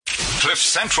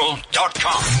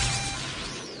CliffCentral.com.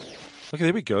 Okay,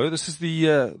 there we go. This is the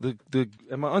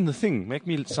am I on the thing? Make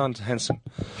me sound handsome.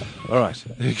 All right,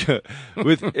 there we go.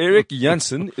 With Eric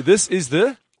Janssen. This is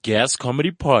the Gas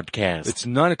Comedy Podcast. It's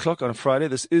 9:00 on a Friday.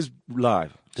 This is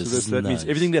live. That means nice.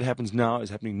 everything that happens now is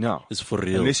happening now. It's for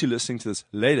real. Unless you're listening to this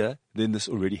later, then this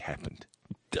already happened.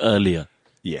 Earlier.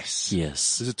 Yes.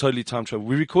 Yes. This is totally time travel.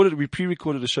 We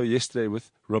pre-recorded a show yesterday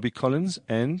with Robbie Collins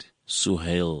and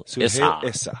Suhail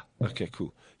Essa. Okay,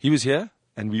 cool. He was here.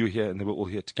 And we were here, and they were all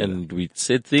here together. And we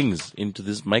said things into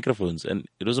these microphones, and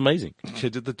it was amazing. Okay,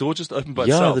 did the door just open by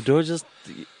Yeah, itself? the door just...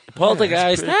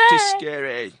 Poltergeist. Pretty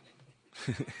scary.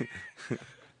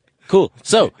 Cool.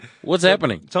 So, what's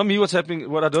happening? Tell me what's happening.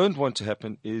 What I don't want to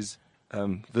happen is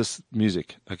this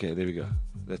music. Okay, there we go.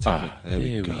 That's happening.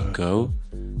 There we go.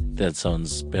 That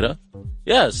sounds better.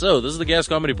 Yeah, so this is the Gas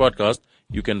Comedy Podcast.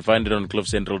 You can find it on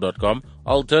cliffcentral.com.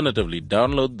 Alternatively,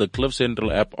 download the Cliff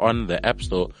Central app on the App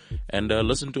Store and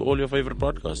listen to all your favorite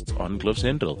podcasts on Cliff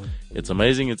Central. It's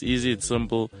amazing, it's easy, it's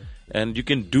simple, and you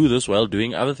can do this while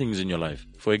doing other things in your life.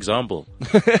 For example...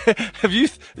 Have you...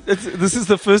 This is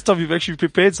the first time you've actually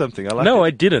prepared something. I like it.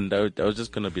 I didn't. I was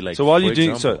just going to be like... So while you're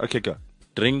doing... okay, go.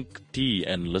 Drink tea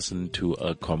and listen to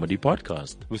a comedy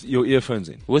podcast. With your earphones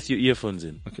in? With your earphones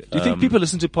in. Okay. Do you think people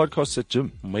listen to podcasts at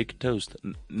gym? Make toast.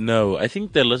 No, I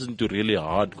think they listen to really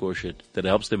hardcore shit that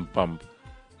helps them pump.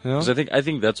 Yeah? Because I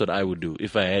think that's what I would do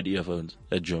if I had earphones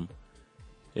at gym.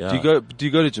 Yeah. Do you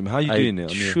go to gym? How are you doing now?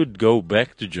 I should go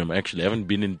back to gym, actually. I haven't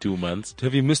been in 2 months.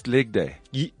 Have you missed leg day?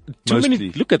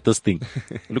 Many. Look at this thing.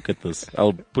 Look at this.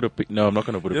 I'll put a pic. No, I'm not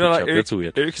going to put a picture up. That's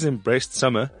weird. Eric has embraced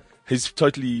summer. He's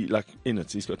totally like in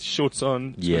it. He's got his shorts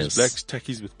on. Yes. Black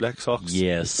tackies with black socks.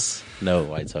 Yes. No,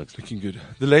 white socks. Looking good.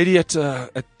 The lady at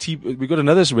we got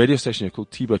another radio station here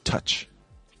called Tebow Touch.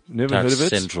 Never heard of it?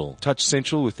 Central. Touch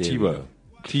Central with Tebow.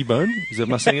 T-Bone?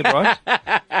 Am I saying it right?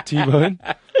 T-Bone?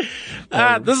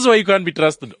 This is why you can't be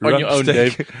trusted on your own,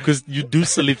 Dave, because you do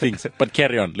silly things. But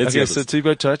carry on. Let's hear this. So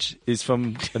Tebow Touch is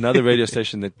from another radio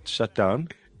station that shut down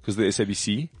because of the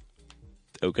SABC.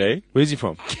 Okay. Where's he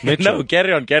from? Metro. No,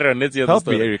 carry on. Let's hear Help the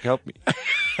story. me, Eric, help me.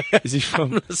 Is he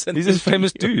from? He's a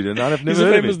famous dude, and I've never He's a heard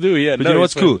of him. famous dude, yeah. But No, you know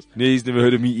what's he's cool? famous. No, he's never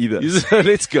heard of me either. So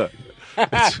let's go.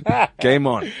 Game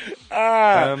on.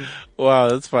 Wow,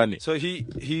 that's funny. So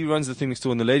he runs the thing next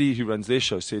door, and the lady who runs their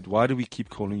show said, "Why do we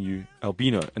keep calling you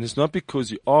albino?" And it's not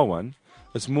because you are one.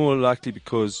 It's more likely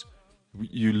because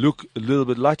you look a little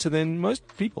bit lighter than most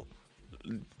people.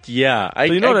 Yeah, So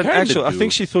you're not an actual. I do.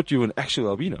 think she thought you were an actual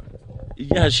albino.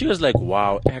 Yeah, she was like,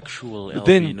 "Wow, actual But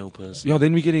then- albino person." Yeah,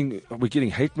 then we're getting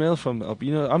hate mail from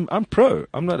albino. I'm pro.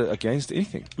 I'm not against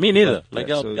anything. Me neither. Like,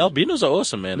 Like so albinos are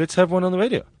awesome, man. let's have one on the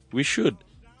radio. We should.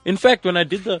 In fact, when I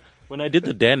did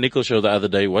the Dan Nichols show the other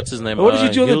day, what's his name? What did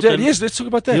you do on the Hilton- day? Yes, let's talk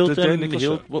about that. the Dan Hilton, Nichols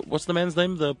show. what's the man's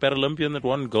name? The Paralympian that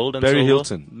won gold and Barry silver?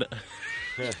 Hilton.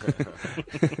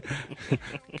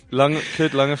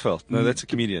 Kurt Langeveld. No, that's a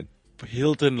comedian.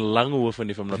 Hilton Langehoven,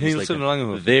 if I'm not Hilton mistaken.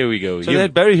 Langehoven. There we go. So they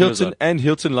had Barry Hilton and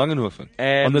Hilton Langenhoven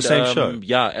and, on the same show.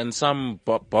 Yeah, and some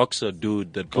boxer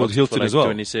dude that Called boxed Hilton for like as well?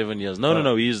 27 years.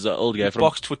 No, he's the old guy from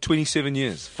Boxed for 27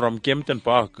 years. from Kempton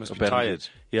Park. Must be apparently. tired.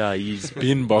 Yeah, he's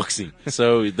been boxing.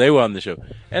 So they were on the show.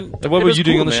 And what it were was you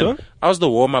doing cool, on the man. show? I was the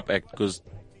warm-up act because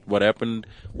what happened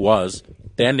was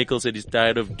Dan Nichols said he's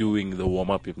tired of doing the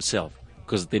warm-up himself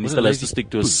because then he What a still has to lazy stick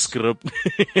to a boots. script.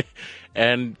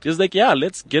 And he's like, yeah,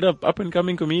 let's get a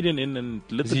up-and-coming comedian in and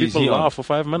let the Is people he on? laugh for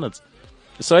 5 minutes.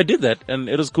 So I did that, and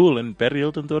it was cool, and Barry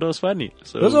Hilton thought it was funny.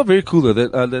 So Those are very cool though.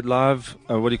 That live,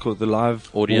 what do you call it? The live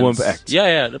audience. warm-up act.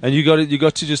 Yeah. And you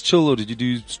got to just chill, or did you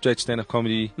do straight stand-up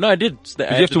comedy? No, I did. You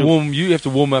have to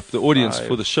warm up the audience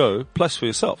for the show, plus for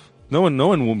yourself. No one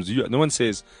warms you up. No one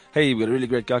says, "Hey, we got a really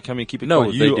great guy coming. Keep it No,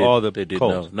 quiet." they You did. are the They did.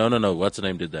 cold. No. What's the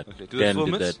name did that? Okay. Do they Dan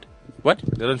film did it? that. What?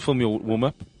 They don't film your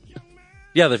warm-up.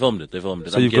 Yeah, they filmed it.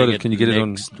 So you've got it. Can you get it on?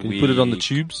 next Can you put it on the week.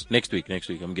 tubes? Next week.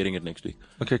 I'm getting it next week.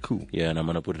 Okay, cool. Yeah, and I'm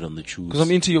gonna put it on the tubes. Because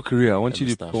I'm into your career. I want And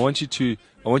you stuff.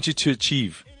 to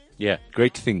achieve Yeah.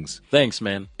 great things. Thanks,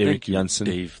 man. Eric Thank you, Janssen.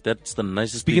 Dave. That's the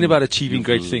nicest Speaking thing about achieving you've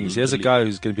great things, here's a guy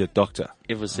who's going to be a doctor.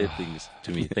 ever said things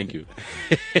to me. Thank you.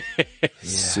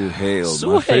 Suhail,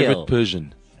 Suhail. my favorite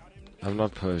Persian. I'm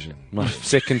not Persian. My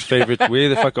second favorite. Where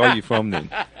the fuck are you from then?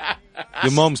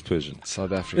 Your mom's Persian.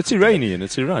 South Africa. It's Iranian.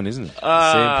 It's Iran, isn't it?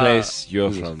 Same place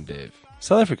you're from, Dave.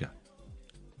 South Africa.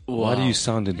 Why do Wow. you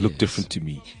sound and look Yes. different to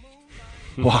me?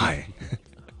 Why?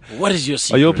 What is your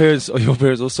secret? Are your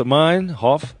parents also mine?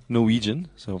 Half Norwegian.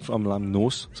 So I'm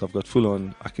Norse. So I've got full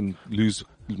on. I can lose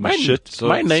my Mine- shit. So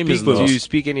My name is Do Norse. you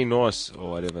speak any Norse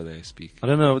or whatever they speak? I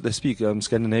don't know what they speak.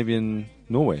 Scandinavian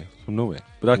Norway from Norway.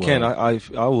 But I can. I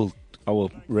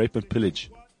will rape and pillage.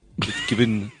 if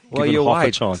given Well, given you're half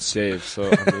white, a chance. Dave, so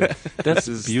I mean, That's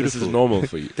this beautiful. is normal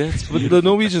for you. That's But the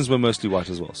Norwegians were mostly white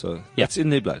as well, so Yeah. it's in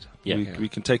their blood. Yeah. We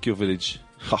can take your village.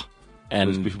 Ha.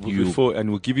 and Before, and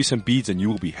we'll give you some beads, and you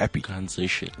will be happy. can't say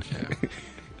shit.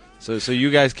 So you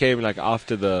guys came like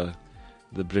after the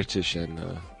British and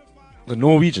The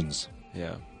Norwegians.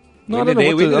 yeah. No, when I don't know did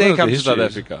they, what when the- did I they don't know come the to South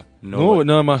history is. Africa?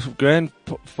 No, my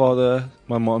grandfather,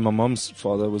 my mom's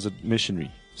father was a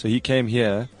missionary. So he came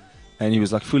here and he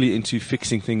was like fully into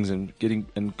fixing things and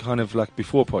and kind of like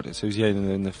before apartheid. So he was here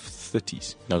in the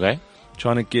 30s Okay.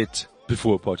 trying to get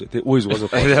before apartheid. There always was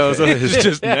apartheid. There was always- It's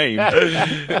just named.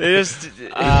 Just,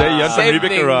 Jan van Riebeeck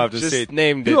thing, arrived and just said,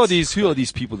 named Who it. are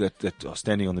these people that are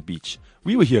standing on the beach?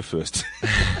 We were here first.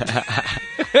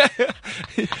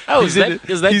 Oh, is that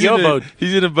he's your in boat?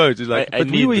 He's in a boat. He's like, I but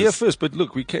we need were here this. first. But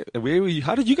look, we came, where were you?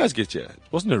 How did you guys get here? It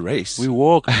wasn't a race. We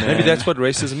walk, man. Maybe that's what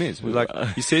racism is. We're like,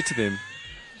 he said to them,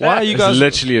 why are you It's guys,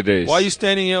 literally a race. why are you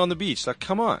standing here on the beach? Like,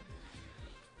 come on.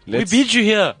 We beat you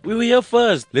here. We were here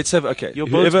first. Let's have, okay. Your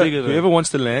boat's bigger than- Whoever wants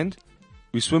to land,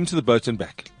 we swim to the boat and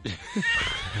back.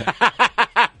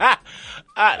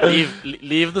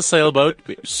 Leave the sailboat.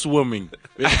 We're swimming.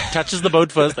 It touches the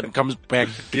boat first and comes back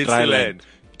to Gets dry the land. land.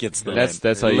 Gets the That's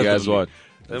land. how you guys Literally. want.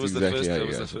 That That's was exactly how that you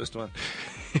was the guys first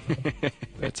one.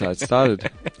 That's how it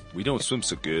started. We don't swim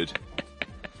so good.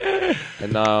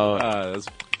 And now, That's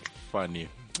funny.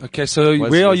 Okay, so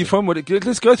What's- where are what's you it? from?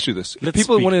 Let's go through this. Let's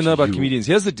People speak want to know to about you. comedians.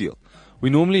 Here's the deal. We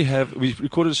normally we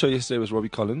recorded a show yesterday with Robbie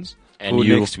Collins And for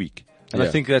you. next week. And I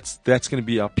Yeah. think that's going to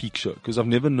be our peak show because I've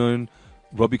never known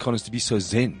Robbie Collins to be so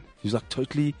zen. He's like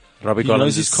totally, Robbie he Collins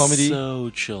knows his is comedy. so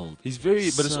chilled. He's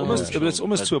very, but it's So almost, but it's chill.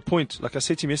 almost But- to a point. Like I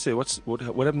said to him yesterday, what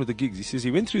happened with the gigs? He says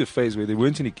he went through the phase where there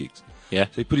weren't any gigs. Yeah.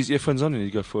 So he put his earphones on and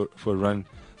he'd go for a run,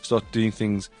 start doing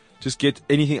things, just get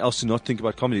anything else to not think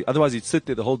about comedy. Otherwise, he'd sit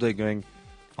there the whole day going,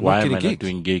 I'm Why not am getting I not gigs.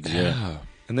 doing gigs? Yeah.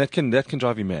 And that can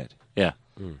drive you mad. Yeah.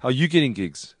 How are you getting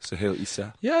gigs, Sahel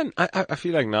Issa? yeah, and I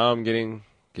feel like now I'm getting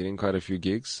quite a few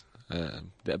gigs.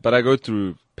 But I go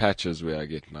through patches where I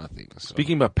get nothing. So.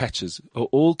 Speaking about patches, are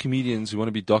all comedians who want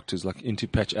to be doctors like into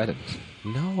Patch Adams?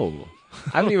 No.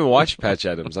 I haven't even watched Patch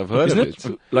Adams. I've heard Isn't of it?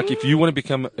 it. Like if you want to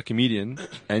become a comedian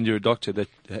and you're a doctor,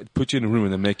 that put you in a room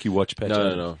and they make you watch Patch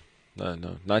Adams.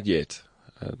 No, not yet.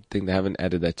 I think they haven't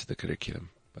added that to the curriculum.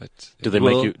 But Do they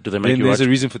Well, make you? Do they then make you there's watch? a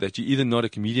reason for that. You're either not a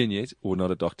comedian yet or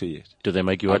not a doctor yet. Do they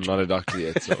make you I'm watch? not a doctor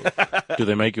yet, so Do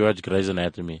they make you watch Grey's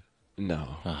Anatomy?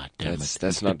 no. Ah, damn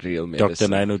That's not real Doctor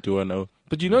medicine. 90210.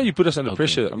 But you know you put us under Okay,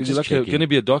 pressure. I'm You're just like checking. going to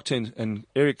be a doctor and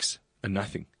Eric's a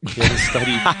nothing. He hasn't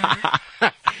studied.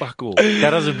 Fuck all.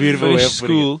 That was a beautiful way Finished of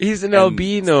putting it. school. He's an And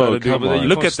albino. started doing- Come But on. you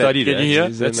Look can't at that. study Can you hear?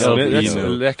 He's That's, an that's a albino.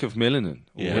 lack of melanin.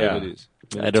 Or Yeah. whatever it is.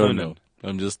 I don't Melatonin. know.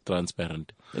 I'm just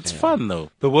transparent. It's fun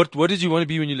though. But what did you want to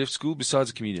be when you left school besides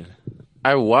a comedian?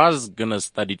 I was gonna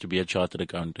study to be a chartered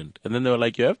accountant, and then they were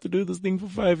like, "You have to do this thing for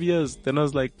 5 years." Then I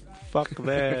was like, "Fuck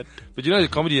that." But you know the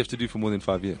comedy you have to do for more than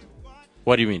 5 years.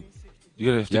 What do you mean?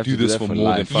 You're going to You have have to do to do this that for for more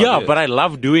than life. 5 Yeah, years. but I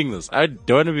love doing this. I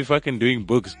don't want to be fucking doing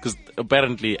books because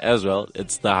apparently, as well,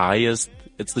 it's the highest.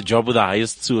 It's the job with the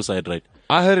highest suicide rate.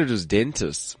 I heard it was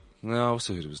dentists. No, I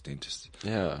also heard it was dentist.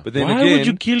 Yeah. But then Why again, would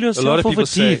you kill a lot yourself of over people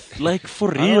say, teeth? Like for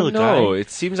I real, don't know. guy.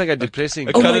 It seems like a depressing.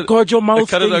 A Oh Canada- my god, your mouth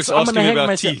Canada's stinks. I'm asking gonna hang about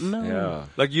myself. teeth. No. Yeah.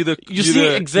 like you're You see,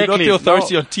 exactly. You're not the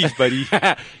authority No. on teeth, buddy.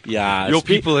 Yeah, Your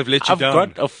people have let you I've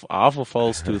down. got half a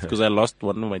false tooth because I lost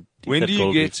one of my teeth. When at do you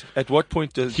Gold get? At what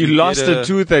point does You lost get a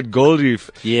tooth at Gold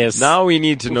Reef. Yes. Now we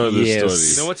need to know the Yes. story.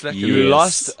 You know what's like? You Yes.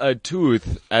 lost a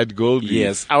tooth at Gold Reef.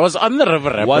 Yes, I was on the River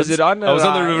Rapids. Was it on? I was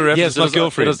on the River Rapids. Yes, with my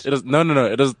girlfriend. It was, no.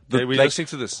 It was the, Hey, we're like, listening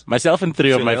to this. myself and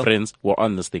 3 of my Chanel. friends were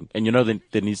on this thing, and you know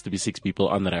there needs to be 6 people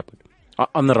on the rapid,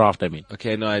 on the raft. I mean,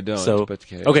 Okay, no, I don't. So- but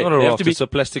okay. okay. It's not a they have raft, to be- it's a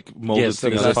plastic molded Yes,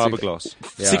 thing. It's plastic. fiberglass.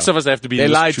 Yeah. 6 of us have to be. They in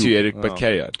this lied to tube. you, Eric, but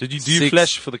carry on. Did you do Six.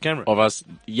 flash for the camera? Of us,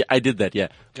 yeah, I did that. Yeah,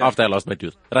 after I lost my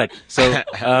tooth. Right. So You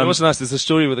know what's nice? There's a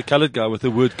story with a colored guy with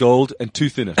the word gold and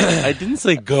tooth in it. I didn't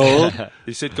say gold.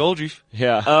 He said Gold Reef.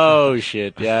 Yeah. Oh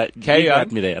shit! Yeah, Carry you got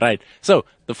on. me there. Right. So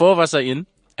the 4 of us are in,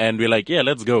 and we're like, "Yeah,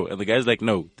 let's go." And the guy's like,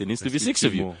 "No, there needs to be Let's do 6 two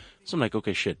of you." more. So I'm like,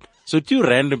 "Okay, shit." So 2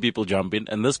 random people jump in,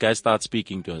 and this guy starts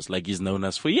speaking to us like he's known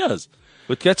us for years.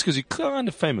 But that's because you're kind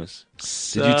of famous.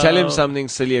 Did you tell him something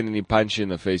silly and then he punched you in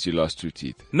the face? You lost 2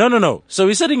 teeth. No. So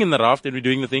we're sitting in the raft and we're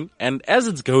doing the thing, and as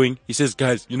it's going, he says,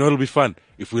 "Guys, you know it'll be fun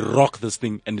if we rock this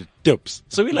thing and it tips."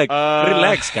 So we're like,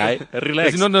 "Relax, guy,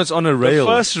 relax." Does he not know it's on a rail?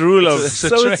 First rule of It's a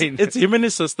So train. it's him and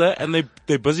his sister, and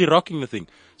they're busy rocking the thing.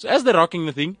 So as they're rocking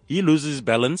the thing, he loses his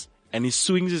balance and he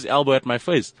swings his elbow at my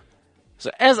face. So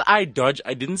as I dodge,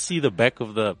 I didn't see the back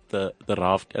of the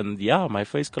raft, and yeah, my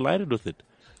face collided with it.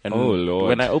 And Oh, Lord.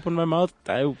 when I opened my mouth,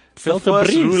 I felt the a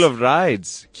first breeze. rule of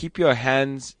rides: keep your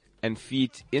hands and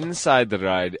feet inside the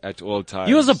ride at all times.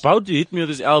 He was about to hit me with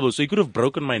his elbow, so he could have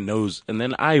broken my nose. And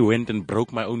then I went and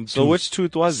broke my own So tooth. which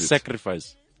tooth was it?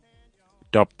 Sacrifice.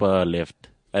 Top left.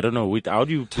 I don't know. How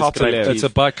do you Top describe left. teeth? It's a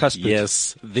bicuspid.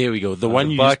 Yes, there we go. The one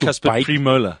you used to bicuspid bite.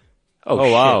 premolar. Oh,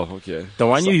 shit. wow. Okay. The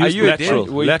one you Are used you a lateral-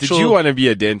 dentist? Wait, lateral- did you want to be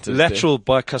a dentist? Lateral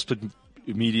bicuspid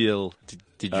medial.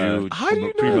 Did you? How do you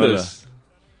know premolar.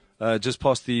 this? Just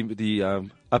past the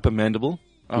upper mandible,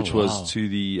 which wow. was to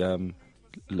the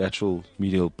lateral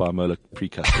medial bimolar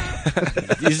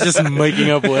precuspid. He's just making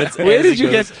up words. Where as did he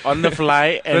you goes get- on the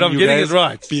fly? And But I'm you getting guys it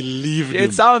right. Believed him.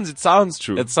 It sounds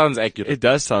true. It sounds accurate. It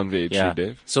does sound very Yeah. true,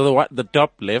 Dave. So the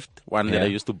top left one that Yeah. I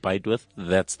used to bite with,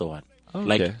 that's the one. Okay.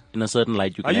 Like in a certain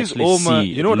light, you I can use actually all see. my.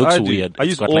 You know it what looks I do? weird. I It's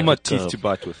use got all like my a teeth curve to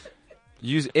bite with.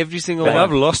 Use every single And one.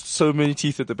 I've lost so many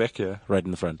teeth at the back here. right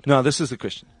in the front. Now this is the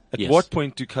question: at Yes. what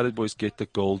point do colored boys get the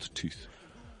gold tooth?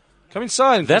 Come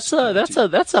inside. and That's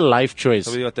a life choice.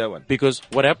 How we got that one? Because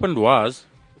what happened was,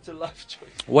 It's a life choice.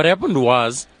 What happened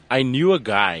was, I knew a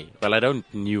guy. Well, I don't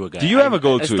knew a guy. Do you have a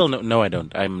gold I tooth? still no, I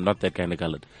don't. I'm not that kind of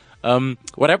colored.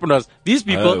 What happened was, these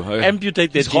people Oh, okay.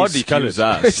 amputate their He's teeth. hardly colored.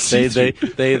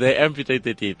 They amputate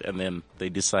their teeth and then they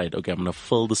decide, okay, I'm gonna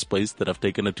fill the space that I've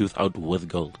taken a tooth out with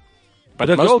gold. But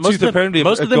The gold tooth of them- apparently,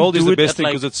 most of them gold is do the it best at thing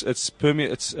like-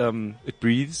 because it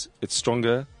breathes, it's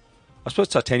stronger. I suppose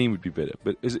titanium would be better,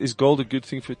 but is gold a good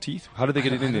thing for teeth? How do they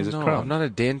get it in there? Is it No, crown? I'm not a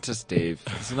dentist, Dave.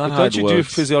 It's not But how don't it you do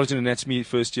works. physiology and anatomy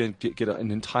first year and get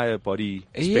an entire body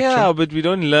spectrum? Yeah, but we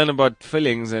don't learn about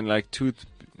fillings and like tooth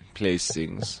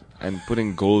placings and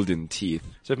putting gold in teeth.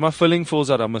 So if my filling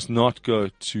falls out, I must not go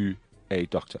to a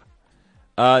doctor.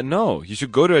 No, you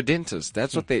should go to a dentist.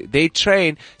 That's what they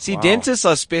train. See, Wow. dentists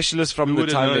are specialists from Who the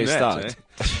would've time known they that, start. eh?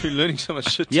 You're learning so much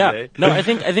shit Yeah. today. No, I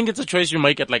think it's a choice you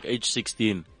make at like age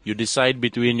 16. You decide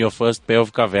between your first pair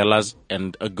of cavellas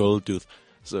and a gold tooth.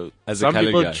 So As a some colored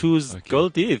people guy. choose Okay.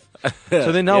 gold teeth.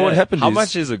 So then now what Yeah. happened How is,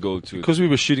 much is a gold tooth? because we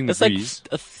were shooting the It's like breeze.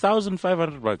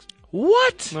 $1,500.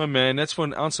 What? No man, that's for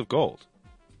an ounce of gold.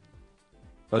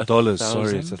 Dollars,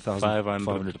 sorry, it's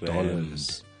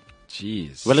 $1,500.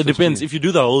 Jeez. Well, it depends. If you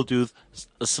do the whole tooth,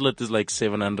 a slit is like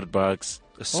 $700.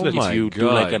 A slit. my If you do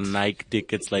like a God. Nike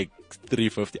tick, it's like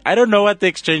 $350. I don't know what the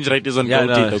exchange rate is on Yeah, gold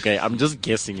no. teeth. Okay, I'm just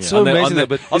guessing here. So on the, amazing on the, that,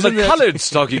 but on the isn't that- colored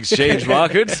stock exchange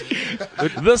market,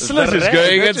 the slit is rand-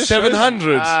 going that at just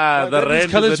 700. the These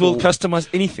rand colors is will at customize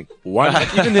anything. one.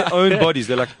 Even their own bodies.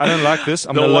 They're like, I don't like this.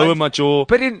 I'm The going to one- lower my jaw,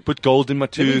 But in- put gold in my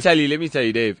let me tooth. tell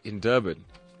you, Dave, in Durban,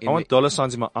 I want dollar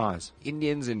signs in my eyes.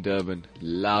 Indians in Durban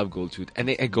love gold tooth and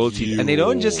gold teeth, and they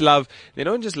don't just love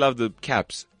the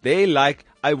caps. They like.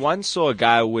 I once saw a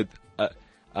guy with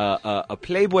a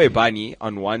Playboy bunny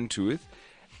on one tooth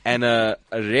and a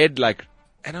red like,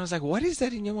 and I was like, what is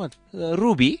that in your mouth?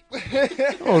 Ruby?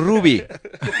 Oh, Ruby.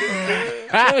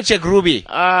 Let me check Ruby.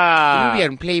 Ruby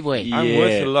and Playboy. I'm Yeah.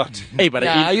 worth a lot. Hey, but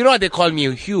Yeah, you know what they call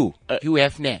me? Hugh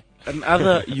Hefner.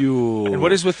 another you. And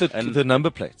what is with And- the number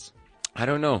plates? I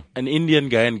don't know. An Indian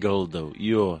guy in gold though?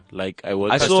 I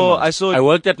worked. I saw. I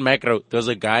worked at Macro. There was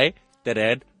a guy that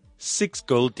had 6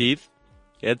 gold teeth.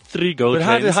 He had 3 gold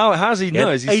But chains. how does he He know?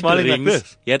 had Is he 8 smiling rings. like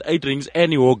this? He had 8 rings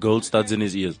and he wore gold studs in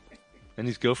his ears. And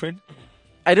his girlfriend?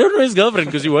 I don't know his girlfriend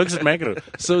because he works at Macro.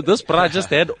 So this bra just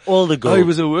had all the gold. Oh, he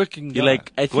was a working He guy.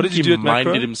 I think what did you he do at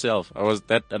Macro? minded himself. I was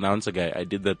that announcer guy. I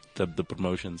did the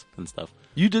promotions and stuff.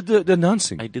 You did the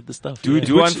announcing. I did the stuff. Do yeah.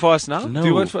 do one for us now? No.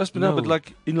 Do one for us, but no, no. but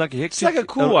like in like hectic. It's like a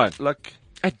cool one. Like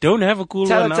I don't have a cool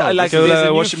Tell- one tell- now. like- okay, there's a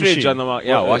new washing fridge machine. on the market.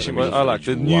 Yeah, washing machine. I like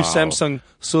the new Wow. Samsung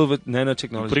silver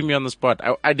nanotechnology. Putting me on the spot.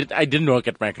 I didn't work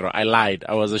at Macro. I lied.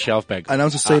 I was a shelf bag.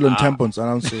 Announce a sale on tampons.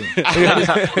 Announce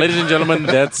it. Ladies and gentlemen,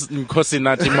 that's Nkosi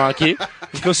Natimaki.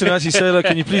 Kosinati Sailor,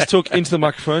 can you please talk into the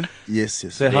microphone? Yes,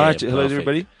 yes. Say hi, Yeah, to, hello to perfect.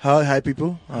 everybody. Hi,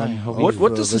 people.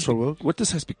 What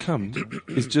this has become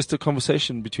is just a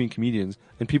conversation between comedians,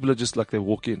 and people are just like they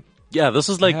walk in. Yeah, this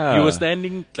is like Yeah. you were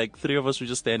standing, like 3 of us were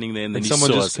just standing there, and then And he someone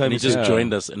saw just us, came and he and just said-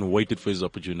 joined us and waited for his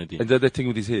opportunity. And that thing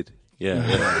with his head. Yeah,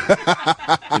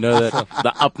 yeah. You know that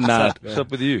the up nod. What's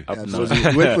up with you? Up Yeah, nod. so wait for a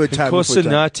time. Wait for a time.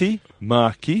 Kosinati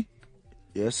Maki,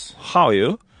 Yes, how are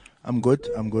you? I'm good.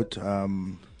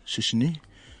 Shishini.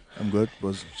 I'm good.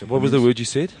 What was the word you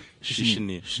said?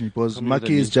 Shishini. Shishini. Because Tell me what that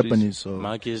Maki is means, please. Japanese, so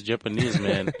Maki is Japanese,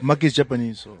 man. Maki is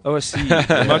Japanese, so Oh, I see.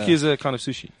 Maki is a kind of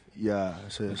sushi. yeah,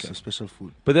 it's a special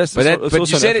food. But that's But, it's but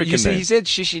also you an said African he name. said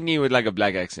shishini with like a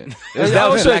black accent. Yeah, that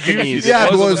was also Blackanese. Yeah,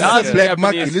 That because that this is a black Maki.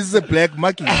 Japanese. This is a black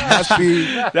Maki. Must be.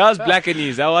 That was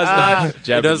Blackanese. That was not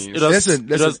Japanese. it was-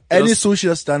 Listen, it was- it any was- sushi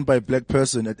that's done by a black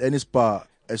person at any spa,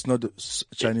 it's not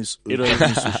Chinese. It was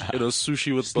Chinese sushi. it was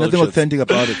sushi with Nothing bullshit. authentic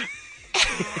about it.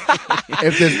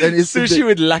 if there's any Sushi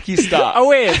with Lucky Star. Oh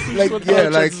wait, like yeah,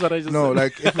 like no,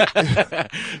 like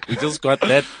if, we just got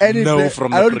that any no place-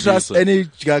 from I the don't trust producer.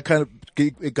 any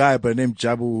a guy by the name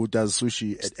Jabu who does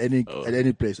sushi at any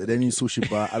place, at any sushi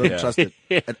bar. I don't trust it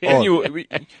at And all.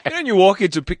 when you walk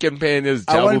into Pick and Pay and there's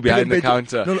I want Jabu behind the Pick and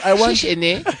Pay counter. to- no, I want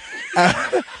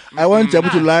I want Jabu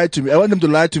to lie to me. I want them to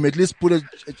lie to me. At least put a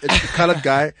colored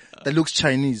guy that looks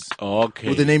Chinese Okay.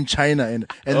 with the name China and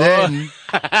then.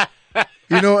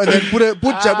 And then put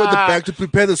Jabu at the back to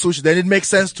prepare the sushi. Then it makes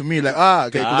sense to me. Like,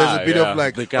 okay, 'cause there's a bit yeah. of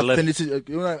like The colored- authenticity. I Yeah,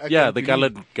 can't the believe-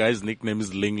 colored guy's nickname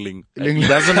is Ling Ling. Ling He Ling.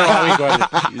 doesn't know how he got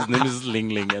it. His name is Ling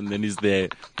Ling, and then he's there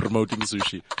promoting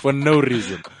sushi for no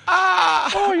reason.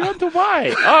 Oh, you want to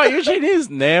buy? Oh, you're Chinese?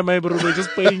 Nah, my bro, they're just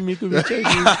paying me to be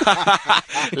Chinese.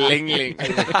 Ling Ling.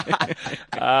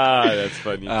 That's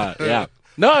funny. Yeah.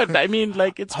 No, I mean,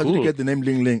 like, it's How cool. did you get the name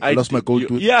Ling Ling? I lost my gold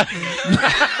tooth. Yeah.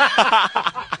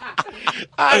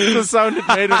 The sound it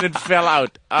made when it fell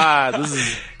out. This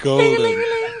is golden.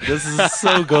 This is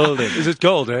so golden. Is it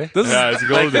gold, eh? This Yeah, is it's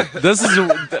golden. Like, this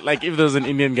is like if there was an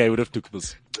Indian guy, would have took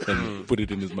this and put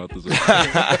it in his mouth as well.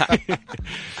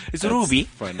 It's Ruby.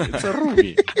 Fun. It's a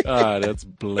ruby. That's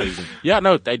blazing. Yeah,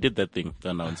 no, I did that thing, the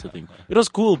announcer thing. It was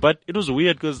cool, but it was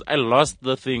weird because I lost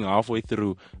the thing halfway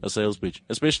through a sales pitch,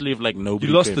 especially if like nobody.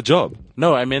 You lost came. the job.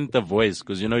 No, I meant the voice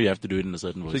because you have to do it in a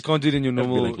certain voice. So you can't do it in your You have to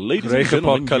be normal like, ladies and Reika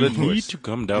gentlemen, Park colored you need voice. to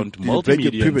come down to Did you break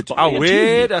your multimedia. and puberty? buy a wait,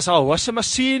 TV. that's our washing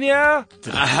machine here.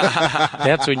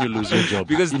 That's when you lose your job.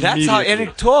 Because that's how Immediately.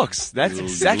 Eric talks. That's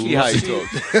exactly how he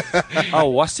talks. Our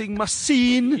washing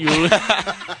machine. You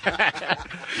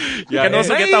can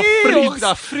also get a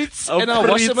The fritz. fritz A and our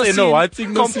washing fritz and a machine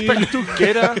washing compact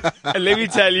together. And let me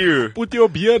tell you, Put your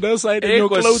beard aside and Eric your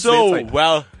was clothes so inside.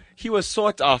 well. He was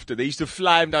sought after. They used to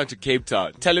fly him down to Cape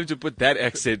Town. Tell him to put that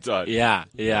accent on. Yeah,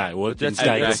 it worked in That's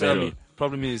Tiger that's Valley.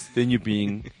 Problem is, then you're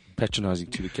being patronizing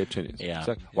to the Cape Townians. Yeah. It's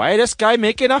like, why this guy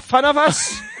making enough fun of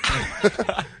us?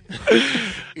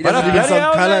 It doesn't even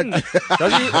sound colored.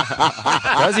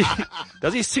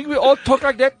 Does he think we all talk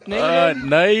like that?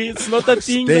 No, it's not a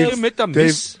thing. Dave, met them, Dave,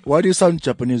 miss. why do you sound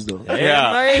Japanese though?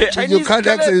 Yeah. You can't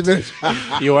accent it.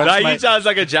 He wants, Now he my, sounds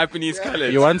like a Japanese color.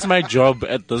 he wants my job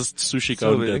at this sushi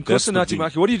So, counter. in That's the Kosanati thing.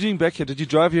 Maki, what are you doing back here? Did you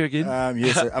drive here again?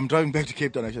 Yes, I'm driving back to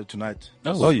Cape Town actually tonight.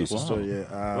 Oh, you? wow. So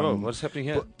yeah. Oh, what's happening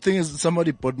here? But thing is,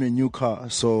 somebody bought me a new car,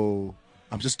 so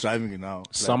I'm just driving it now. Like,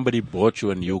 Somebody bought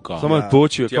you a new car. Someone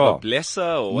bought you a Do you have car. a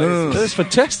blesser or what No, is no, That's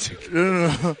fantastic.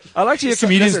 no. I like to hear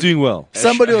comedians listen. doing well.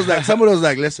 Somebody was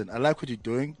like, listen, I like what you're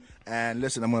doing, and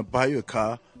listen, I'm gonna buy you a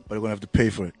car, but you're gonna have to pay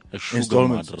for it. A sugar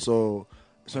Installments. mother. So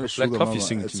it's not a sugar coffee mama.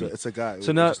 singing to me. It's a guy. So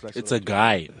who now just likes It's to- a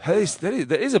guy. Hey, there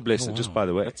is a blessing, just by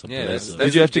the way. That's a Yeah, blessing.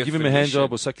 Did you have to That's give him a a hand definition.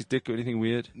 job or suck his dick or anything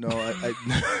weird? No,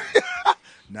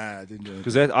 nah, I didn't do it.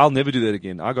 Because I'll never do that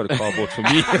again. I got a car bought for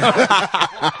me.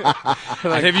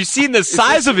 And have you seen the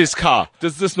size of his car?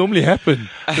 Does this normally happen?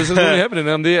 And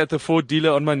I'm there at the Ford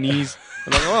dealer on my knees.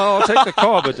 And I'm like, oh, I'll take the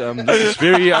car, but this is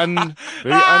very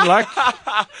unlike.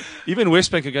 Even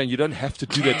Westbank are going, you don't have to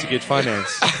do that to get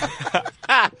finance.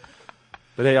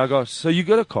 But hey, so you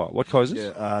got a car. What car is it?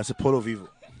 Yeah, it's a Polo Vivo.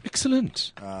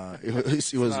 Excellent.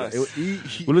 It was.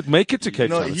 He, Will it make it to Cape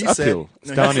No, Town? It's he said- uphill. It's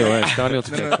no, he downhill, said- right? It's downhill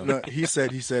to Cape Town. no. He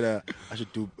said I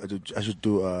should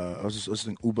do. I was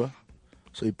doing Uber,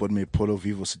 so he bought me a Polo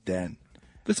Vivo sedan.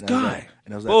 This And I was guy. like-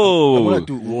 and I was like, Whoa. I'm gonna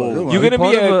do Uber. Don't You're worry. going to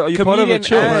part be of a are you part of a comedian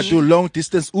chill? I'm gonna and do long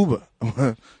distance Uber.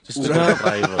 Just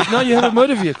Now you have a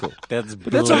motor vehicle. That's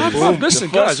But that's a hard brilliant. five. Listen,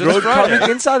 the guys, first it's road Friday. comic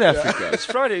in South Africa. It's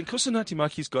Friday, and Kusanati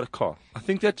Maki's got a car. I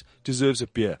think that deserves a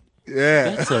beer.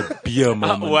 yeah. That's a beer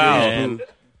moment. Wow. man.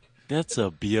 That's a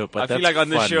beer, but I feel that's like on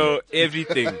the fun. show,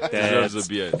 everything deserves a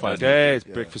beer. fun. Okay, it's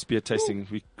breakfast beer tasting.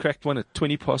 We cracked one at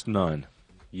 9:20.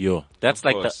 Yo, that's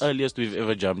like course. the earliest we've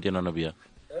ever jumped in on a beer.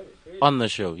 On the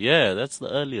show. Yeah, that's the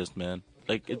earliest, man.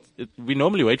 Like, we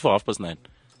normally wait for 9:30.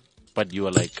 But you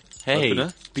were like, hey,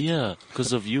 Opener? beer,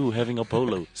 because of you having a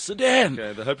Polo. Sedan!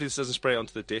 Okay, hopefully this doesn't spray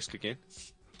onto the desk again.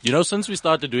 You know, since we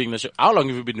started doing the show, how long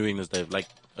have you been doing this, Dave? Like,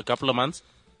 a couple of months?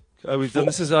 We've done.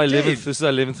 This is our 11th. This is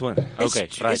our 11th one. Okay,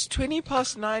 right. It's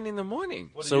 9:20 in the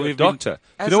morning. So we've been... Doctor,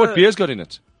 you As know what a- beer's got in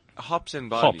it? Hops and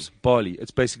barley. Hops, barley.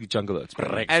 It's basically jungle oats.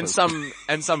 And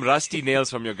some rusty nails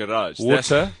from your garage.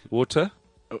 That's- Water.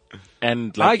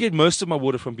 And I like, get most of my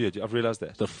water from beer. I've realized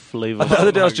that. the flavor... The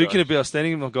other day I was my drinking gosh. a beer. I was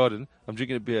standing in my garden. I'm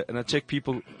drinking a beer, and I check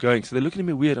people going. So they're looking at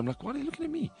me weird. I'm like, why are they looking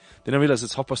at me? Then I realize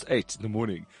it's 8:30 in the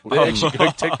morning. They're actually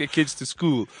going to take their kids to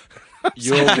school.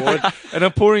 You're, wat- And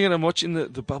I'm pouring and I'm watching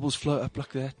the bubbles flow up like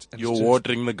that. And you're it's just-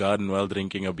 watering the garden while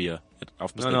drinking a beer. At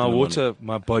 8:30 No, in I the water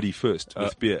my body first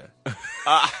with beer.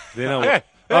 Then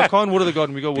I can't water the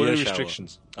garden. We got water Beer shower.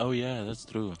 restrictions. Oh yeah, that's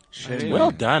true. Shame.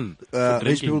 Well done. for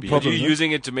rich drinking people beer. problem. You're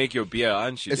using it to make your beer,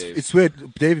 aren't you, Dave? It's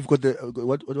weird, Dave. You've got the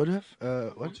what do you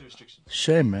have? What?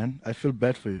 Shame, man. I feel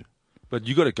bad for you. But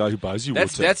you got a guy who buys you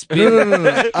That's water. that's No, been no, no,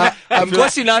 no. I'm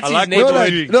Nkosinati's like no,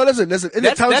 neighborhood. no, listen. In the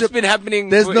That's township, been happening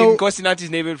there's in no- Nkosinati's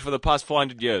neighborhood for the past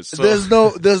 400 years. So.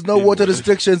 there's no water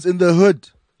restrictions in the hood.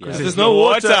 Yeah. There's no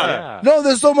water. Yeah. No,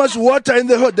 there's so much water in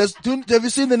the hood. Have you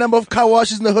seen the number of car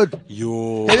washes in the hood?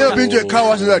 Yo. Have you ever been to a car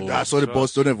wash and you're like, sorry,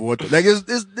 boss, don't have water. Like, it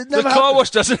The never car happens. wash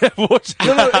doesn't have water.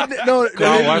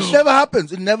 It never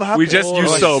happens. It never happens. We just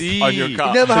use I soap see. on your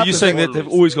car. It never So you're happens. saying that they've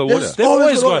always got There's water? They've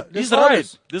always got. there's He's always-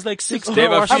 right. There's like 6 Dave, car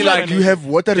I washes feel Like like- you have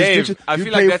water Dave, restrictions. I You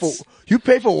feel pay like for that's- you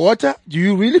pay for water. Do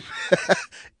you really?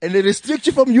 And they restrict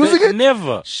you from using it.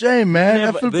 Never. Shame, man.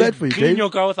 Never. I feel They bad for you, clean Dave. your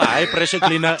car with a high pressure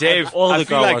cleaner. Dave, at all I the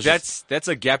feel car like washes. that's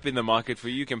a gap in the market for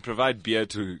you. You can provide beer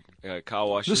to car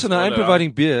washes. Listen, all I am around.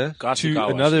 providing beer Gassy to car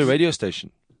another washes. radio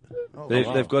station. Oh,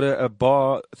 They've got a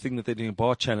bar thing that they're doing, a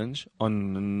bar challenge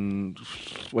on,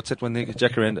 what's that one there?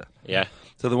 Jacaranda. Yeah.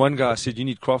 So the one guy said, you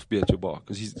need craft beer at your bar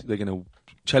because they're going to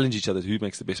challenge each other to who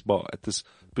makes the best bar at this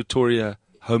Pretoria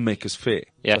Homemakers Fair.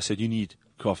 Yeah. So I said, you need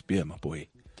craft beer, my boy.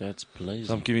 That's So I'm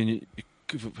blazing. giving you,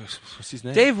 what's his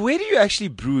name? Dave, where do you actually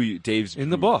brew Dave's In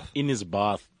the brew? bath. In his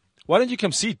bath. Why don't you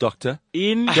come see, doctor?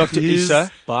 In Dr. his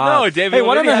Issa. bath. No, Dave. Hey, we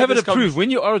why don't already I had have it this approved?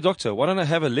 When you are a doctor, why don't I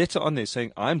have a letter on there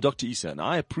saying, I'm Dr. Issa and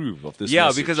I approve of this Yeah,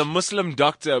 message. because a Muslim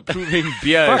doctor approving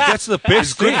beer Fuck, that's the is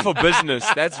best good thing. for business.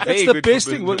 That's very That's the good best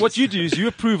for thing. business. What you do is you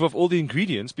approve of all the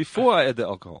ingredients before I add the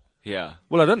alcohol. Yeah.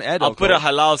 Well, I don't add I'll alcohol. put a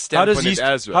halal How stamp does on yeast, it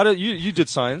as well. How do you did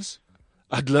science?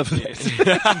 I'd love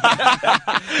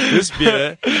that. This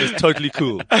beer is totally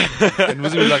cool. And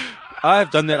Muslim was like,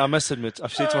 I've done that, I must admit.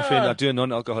 I've said to my friend, I do a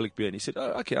non-alcoholic beer. And he said,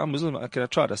 oh, okay, I'm Muslim. Can I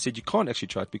try it? I said, you can't actually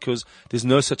try it because there's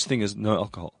no such thing as no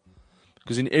alcohol.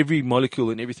 Because in every molecule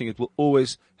and everything, it will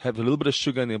always have a little bit of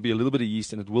sugar and there'll be a little bit of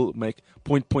yeast and it will make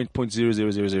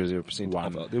 0.00000%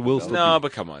 alcohol. There will still No, be.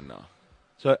 but come on now.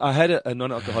 So I had a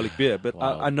non-alcoholic beer, but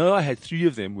I know I had 3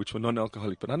 of them which were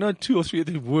non-alcoholic, but I know 2 or 3 of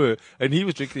them were, and he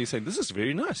was drinking. He's saying, "This is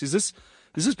very nice. Is this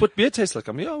what beer tastes like?"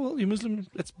 I'm like, "Yeah, well, you're Muslim.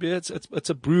 It's beer. It's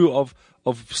a brew of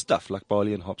stuff like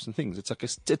barley and hops and things. It's like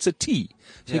it's a tea."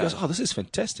 So he goes, "Oh, this is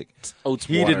fantastic." Oats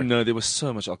He water. didn't know there was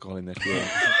so much alcohol in that beer.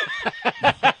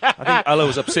 I think Allah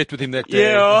was upset with him that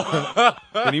day. Yeah.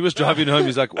 When he was driving home,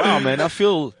 he's like, "Wow, man, I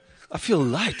feel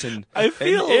light and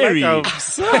feel and airy." like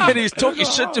And he's talking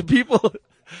shit to people.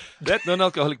 That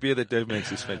non-alcoholic beer that Dave makes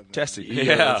is fantastic.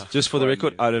 Yeah. Just for the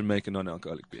record, I don't make a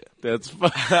non-alcoholic beer. That's fun.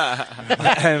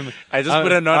 I just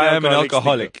put a I am an non-alcoholic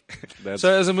alcoholic. That's So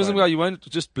as a Muslim fun. guy, you won't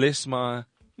just bless my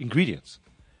ingredients.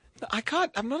 I can't.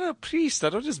 I'm not a priest. I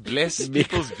don't just bless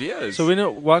people's beers. So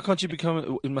why can't you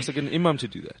become? It must like an imam to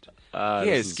do that.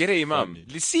 yes, get an imam.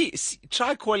 Let's see,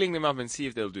 try calling them up and see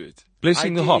if they'll do it.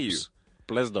 Blessing I the dare hops. you.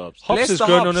 Bless the hops. Hops Bless is the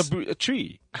grown on hops. a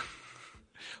tree.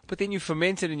 But then you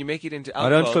ferment it and you make it into I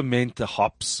alcohol. don't ferment the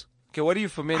hops. Okay, what do you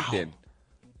ferment then?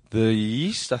 The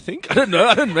yeast, I think. I don't know.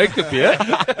 I don't make the beer.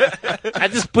 I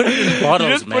just put it in bottles,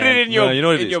 You just put man. it in your No, you know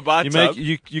what it in is. your bathtub.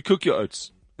 You cook your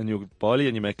oats and your barley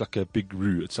and you make like a big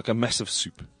roux. It's like a massive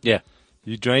soup. Yeah.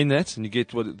 You drain that and you get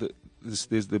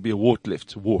there'll be a wort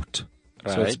left. Wort.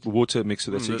 So it's Right. water mixed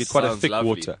with it. So you this get quite a sounds thick lovely.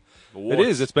 water. Wort. It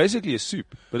is. It's basically a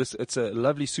soup, but it's a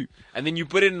lovely soup. And then you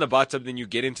put it in the bathtub. Then you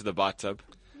get into the bathtub.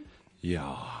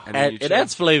 Yeah. And then you It chill.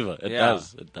 adds flavor. It Yeah.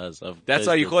 does. It does. That's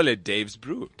why you call it Dave's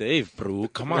Brew. Dave, bro.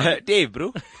 Come on. Dave,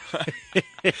 bro.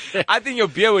 I think your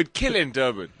beer would kill in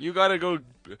Durban. You gotta go.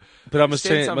 But I must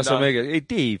Send say, some must down. make it. Hey,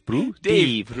 Dave, bro.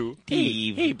 Dave, bro.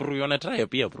 Dave. Hey, bro, you wanna try a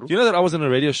beer, bro? You know that I was on a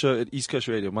radio show at East Coast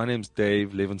Radio. My name's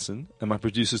Dave Levinson, and my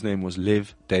producer's name was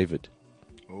Lev David.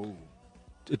 Oh.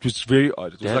 It was very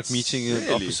odd. It was That's- like meeting an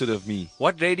really? opposite of me.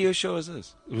 What radio show is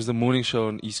this? It was the morning show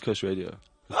on East Coast Radio.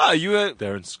 Ah, you were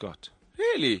Darren Scott.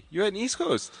 really? You're an East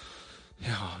Coast.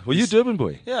 Were you a Durban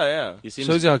boy? Yeah, yeah. He seems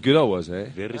Shows you how good I was, eh?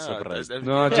 very surprised.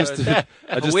 No, I just Where-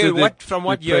 did what- the- from the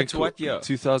what year prank to what year?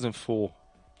 2004.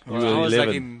 You I were was 11.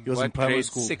 like in He was what, in primary grade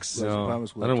school. 6. Yeah. No, primary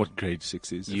school. I don't know what grade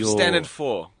 6 is. Yo. Standard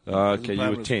 4. Okay, you were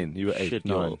primary 10. You were 8, Shit,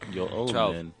 9. you're old,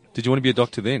 12. man. Did you want to be a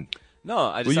doctor then? No,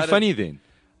 I Were decided. you funny then?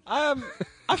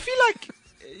 I feel like,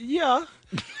 yeah.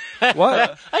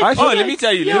 What? Let me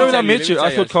tell you. You know when I met you,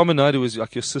 I thought Carmen Naidu was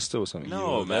like your sister or something.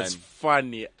 No, man. That's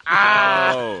funny.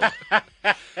 Oh.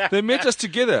 They met us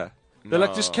together. They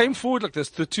like just came forward like this,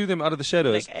 the two of them out of the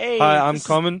shadows. Like, hey, Hi, I'm this is-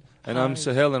 Carmen, and I'm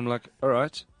Sahel. And I'm like, all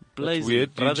right. That's Blazing. weird.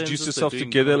 You Brother and introduce sister yourself doing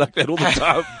together like that all the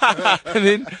time. And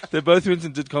then they both went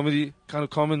and did comedy. Kind of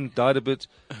Carmen died a bit.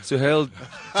 Sahel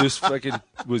just fucking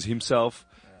was himself.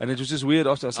 And it was just weird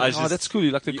after. I was like, just- that's cool.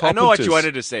 You like the I know what you Carpenters.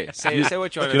 wanted to say. Say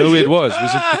what you wanted You know to where say. it was?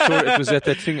 Was it Victoria? It was at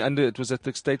that thing under. It was at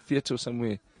the State Theatre or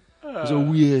somewhere. It was a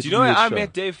weird. Do you know where weird I show.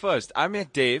 met Dave first? I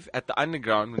met Dave at the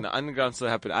Underground when the Underground still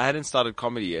happened. I hadn't started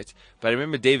comedy yet, but I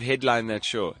remember Dave headlined that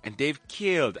show, and Dave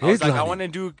killed. I was like, I Headlining? want to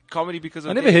do comedy because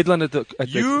of I never Dave. headlined at the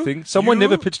You- thing. Someone you-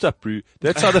 never pitched up, bro.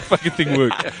 That's how the fucking thing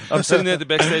worked. I'm sitting there at the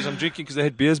backstage. I'm drinking because they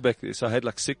had beers back there, so I had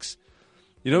like 6.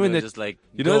 You know when They they were just like,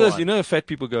 you know go those on. you know fat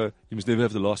people go, you must never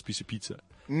have the last piece of pizza,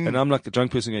 and I'm like a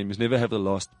drunk person going, you must never have the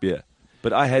last beer.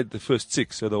 But I had the first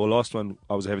 6, so the last one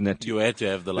I was having that too. You had to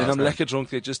have the last Then I'm one. lekker drunk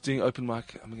there, just doing open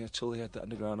mic. I'm gonna chill here at the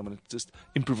Underground. I'm gonna just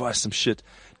improvise some shit.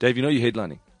 Dave, you know you're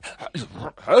headlining.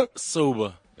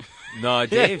 Sober. No,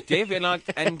 Dave,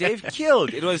 and Dave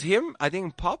killed. It was him, I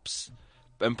think Pops,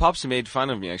 and Pops made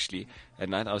fun of me actually at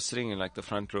night. I was sitting in like the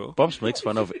front row. Pops makes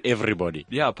fun of everybody.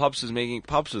 Yeah, Pops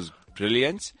was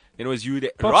brilliant. Then it was you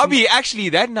there. Robbie, actually,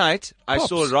 that night, I Pops.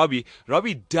 saw Robbie.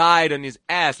 Robbie died on his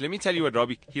ass. Let me tell you what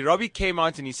Robbie came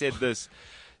out and he said this.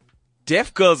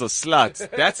 Deaf girls are sluts.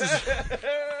 That's his,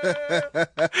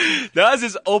 that was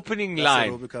his opening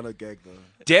line. That's a kind of gag, though.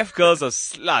 Deaf girls are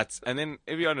sluts. And then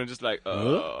everyone was just like,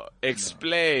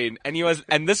 explain.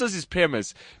 And this was his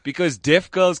premise. Because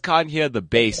deaf girls can't hear the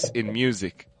bass in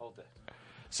music.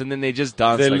 So then they just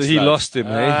dance like He sluts. lost him,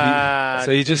 eh?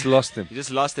 So he just lost him. He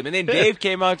just lost him. And then Dave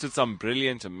came out with some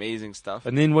brilliant, amazing stuff.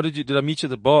 And then what did I meet you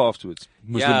at the bar afterwards?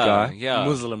 Muslim guy. Yeah.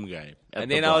 Muslim guy. at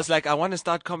And the then I bar. was like, I want to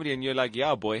start comedy, and you're like,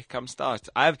 yeah, boy, come start.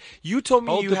 You told me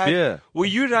Hold you the had. beer. Were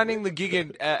you running the gig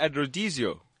at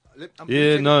Rodizio?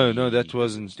 Yeah, no, that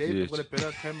wasn't. Dave, Yes. got a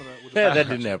better camera. With Yeah, that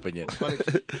didn't happen yet.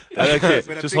 Okay,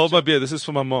 Better just hold my picture. beer. This is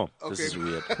for my mom. This Okay, is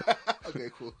weird. okay,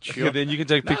 cool. And then you can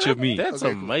take a picture of me. That's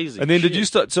Okay, cool. amazing. And then did shit. you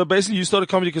start? So basically, you started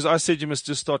comedy because I said you must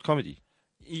just start comedy.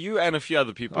 You and a few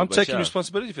other people. I'm but taking yeah.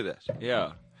 responsibility for that.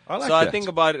 Yeah. I like so I that. think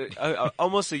about it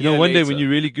almost a You year know, one day later. when you're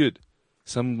really good,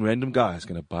 some random guy is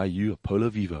going to buy you a Polo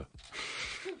Vivo.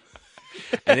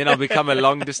 And then I'll become a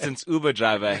long distance Uber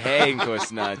driver. Hey,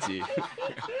 Nkosnati.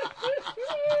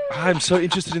 I'm so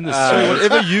interested in this. So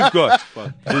whatever you've got,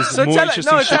 there's So more tell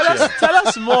interesting shit here. tell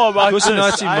us more about this.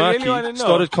 Kosinati I really want Maki to know.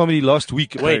 started comedy last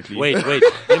week, Wait, apparently.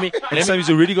 wait. And so he's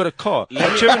already got a car.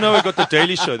 And Trevor Noah got the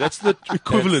Daily Show. That's the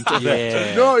equivalent of that.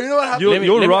 Yeah. No, you know what happened?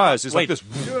 Your let me- rise is like wait.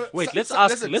 this. Wait, let's Listen,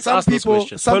 ask some this people-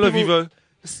 question. some Polo people- Vivo,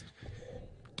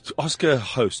 Oscar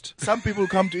host. Some people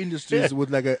come to industries with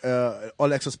like a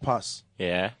all access pass.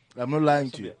 Yeah. I'm not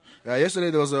lying to you. Yesterday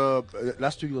there was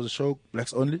last week there was a show,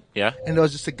 Blacks Only. Yeah. And there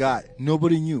was just a guy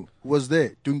nobody knew who was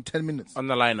there doing 10 minutes On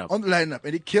the lineup. on the lineup,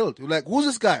 and he killed. We're like, who's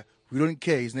this guy? We don't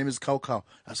care. His name is Cow Cow.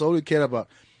 That's all we care about.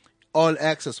 All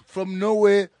access from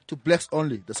nowhere to Blacks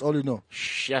Only. That's all you know.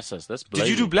 Yes, that's Did blazing.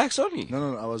 you do Blacks only?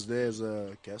 No. I was there as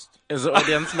a guest. As an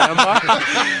audience member?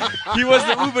 He was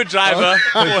the Uber driver.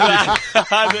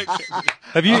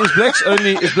 Have you? Is Blacks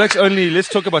only? Is Blacks only? Let's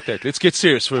talk about that. Let's get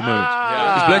serious for a moment.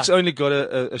 Is Blacks only got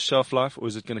a shelf life, or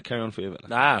is it going to carry on forever?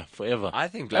 Nah, forever. I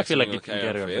think I Blacks feel like only it can will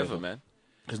carry on forever, forever. man.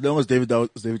 As long as David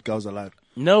Gow's alive.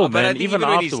 No, But I man. think Even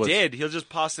when he's afterwards. dead, he'll just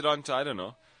pass it on to, I don't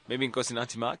know, maybe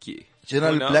Nkosinathi Maki.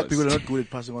 Generally, Who knows? black people are not good at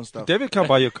passing on stuff. David can't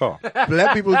buy your car.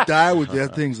 Black people die with their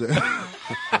things. If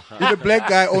a black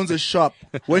guy owns a shop,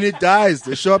 when he dies,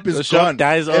 the shop is The shop gone.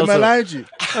 dies Am I also. lying to you?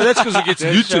 Oh, that's because it gets The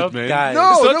looted, shop man. dies.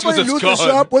 No, It's not 'cause nobody it's loots the gone.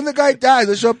 shop. When the guy dies,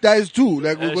 the shop dies too.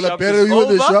 Like, we're going to shop bury is you in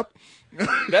the over? shop.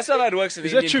 That's how that works in the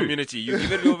Is that Indian true? community. You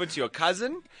give it over to your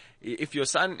cousin. If your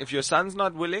son's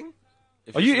not willing.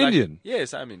 If Are he's you like- Indian?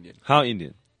 Yes, I'm Indian. How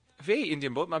Indian? Very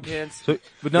Indian. Both my parents. So,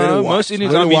 but Very no, white. most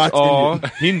Indians Very I meet white are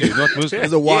Indian. Hindu, not Muslim.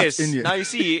 There's a white Yes. Indian. Now you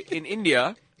see, in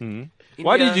India. Why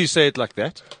India- did you say it like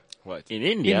that? What? In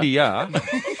India. India.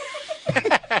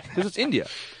 Because it's India.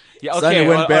 Yeah, Sonny okay,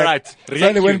 went back. all right.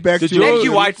 Sonny went back Did to you- Thank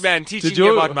you, white man, teaching Did me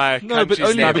you about my no, but country's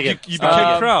only name. but you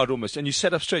became proud almost, and you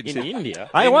sat up straight. And In said, India.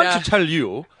 I In, want to tell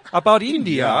you about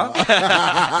India.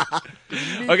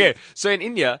 Okay, so in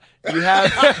India, you have.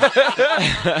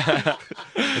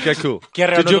 Okay, cool.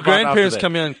 Carry on Did with your the part after grandparents that.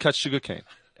 come here and cut sugarcane?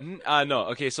 No,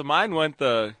 okay, so mine weren't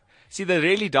the. See, the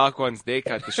really dark ones, they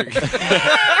cut the sugar.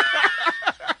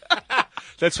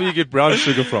 That's where you get brown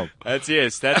sugar from. That's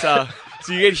how.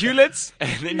 So you get Hewlett's,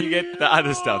 and then you get the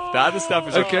other stuff. The other stuff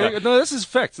is Okay, no, this is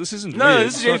facts. This isn't. No, weird.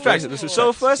 this is It's really not facts. racist. This is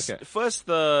So facts. Okay. first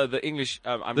the English.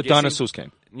 I'm The guessing, dinosaurs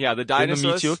came. Yeah, the the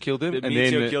dinosaurs. meteor killed them, The and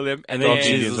meteor then killed them, and and then then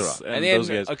Jesus Jesus and and those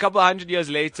then guys. a couple hundred years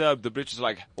later, the British were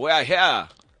like, "We're here.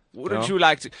 Wouldn't Yeah. you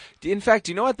like to?" In fact,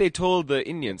 you know what they told the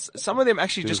Indians? Some of them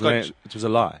actually just got. It was a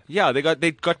lie. Yeah, they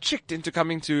got tricked into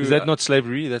coming to. Is that not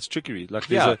slavery? That's trickery. Like,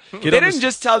 there's Yeah, a, they get on didn't this-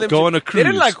 just tell them go to, on a cruise. They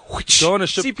didn't like whoosh. Go on a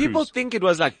ship See, people cruise. think it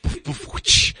was like poof, poof,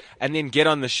 whoosh, and then get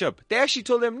on the ship. They actually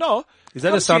told them no. Is that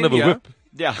come a sound to of a India. whip?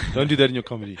 Yeah. Don't do that in your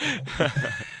comedy.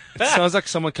 It sounds like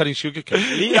someone cutting sugar cane.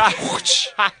 Yeah.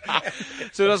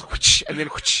 So it was whoosh, and then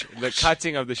whoosh, the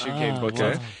cutting of the sugarcane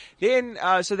booker. Then,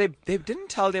 so they didn't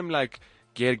tell them like,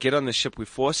 get on the ship, we're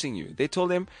forcing you. They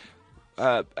told them,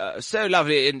 so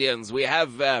lovely Indians, we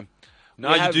have,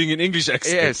 Now you're doing an English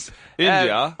accent. yes,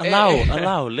 India.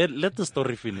 Allow. Let the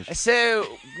story finish. So,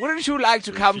 wouldn't you like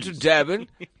to come to Durban?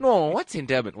 No, what's in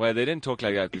Durban? Well, they didn't talk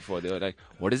like that before. They were like,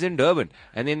 what is in Durban?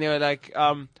 And then they were like,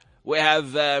 we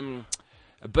have,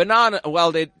 a banana.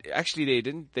 Well, they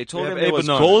didn't. They told We them have a there was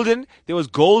banana. there was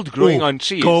gold growing on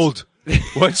trees. Gold.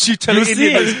 What's she telling You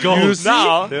Indians? see? It's gold. You see?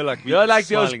 Now, They're like, there was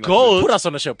smiling gold. Put us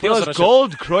on a show. There was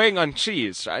gold growing on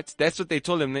trees, right? That's what they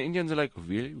told them. The Indians are like,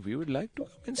 we would like to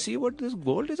come and see what this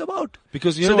gold is about.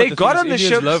 Because you So know they what the got thing is, on the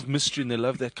Indians ships. love mystery and they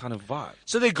love that kind of vibe.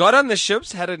 So they got on the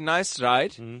ships, had a nice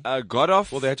ride, got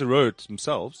off. Well, they had to row it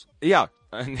themselves. Yeah.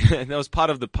 And that was part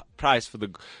of the price for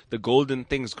the golden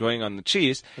things growing on the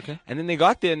trees. Okay. And then they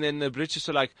got there, and then the British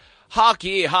were like, hark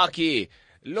ye,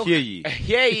 look, Hear ye.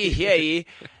 hear ye,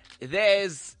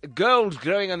 there's gold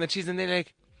growing on the trees. And they're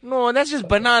like, no, that's just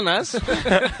bananas.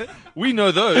 We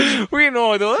know those. We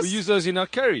know those. We use those in our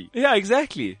curry. Yeah,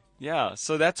 exactly. Yeah,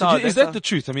 so that's how. Is that the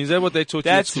truth? I mean, is that what they taught you?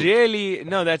 at That's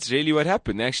school? that's really what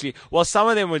happened. Actually, well, some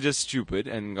of them were just stupid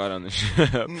and got on the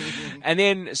ship. And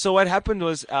then, so what happened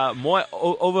was,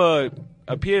 over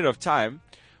a period of time,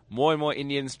 more and more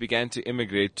Indians began to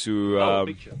immigrate to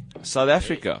South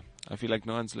Africa. I feel like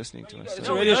no one's listening to us.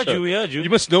 We heard you. You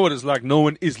must know what it's like. No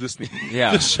one is listening.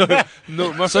 Yeah. The show.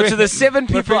 No, my So friend, to the 7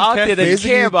 people friend out there that Basically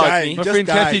care about died. me, my just friend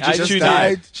Kathy died. I just tuned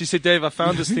died. in. She said, "Dave, I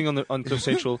found this thing on Cliff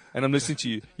Central, and I'm listening to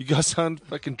you. You guys sound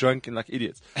fucking drunk and like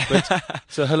idiots." But,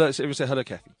 so hello. So everyone say hello,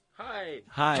 Kathy.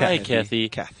 Hi, Kathy.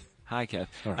 Kath. Hi, Kath.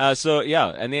 So yeah,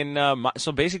 and then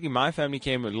so basically my family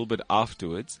came a little bit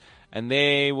afterwards, and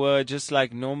they were just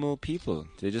like normal people.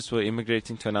 They just were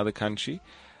immigrating to another country.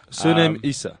 Surname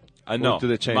Issa. No, Or do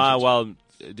they change it? well,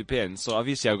 it depends. So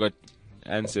obviously I've got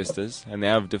ancestors, and they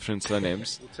have different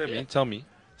surnames. Tell me.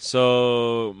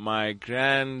 So my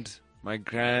great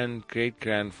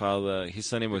grandfather, his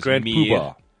surname was Grand Mir.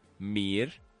 Poobah.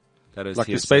 Mir. That was Like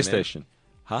the his space surname. station.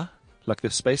 Huh? Like the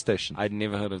space station. I'd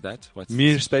never heard of that. What's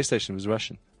Mir space station was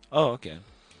Russian. Oh, okay.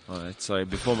 All right. Sorry,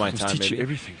 before my time. Teach you Maybe.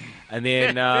 everything. And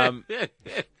then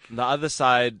the other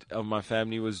side of my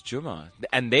family was Juma,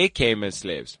 and they came as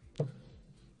slaves.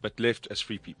 But left as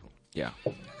free people. Yeah.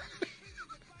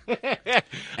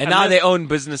 And now they own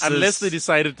businesses. Unless they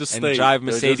decided to stay. and drive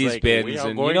They're just Mercedes like, we Benz are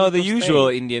and going the to usual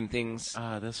stay. Indian things.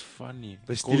 Ah, that's funny.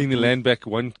 They're stealing the land back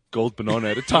one gold banana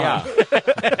at a time.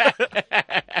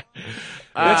 Yeah.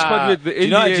 That's quite weird. The Do you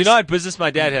know NDS what business my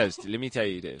dad has? Let me tell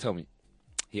you, Dave. Tell me.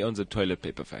 He owns a toilet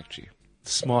paper factory.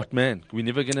 Smart man. We're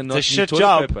never going to not It's a need shit toilet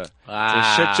job. paper. It's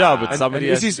a shit job, but somebody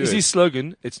And has to do is it. his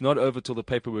slogan, it's not over till the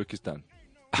paperwork is done.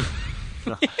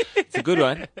 It's a good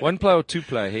one. One ply or two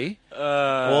ply, hey?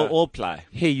 All ply.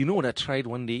 Hey, you know what I tried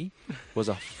one day? Was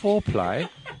a 4-ply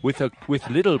with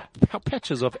little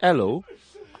patches of aloe.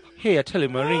 Hey, I tell you,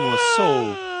 my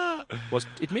ring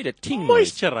it made a ting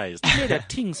noise. Moisturized. It made a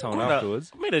ting sound afterwards.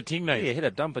 Made a thing nice. Hey, I had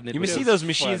a dump in it. You must see those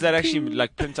machines that actually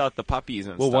like print out the puppies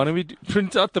and Well, stuff. why don't we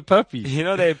print out the puppy? You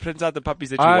know they print out the puppies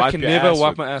that you I wipe can your never ass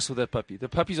wipe with. my ass with that puppy. The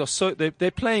puppies are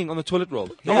they're playing on the toilet roll.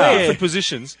 Yeah. Different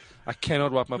positions. I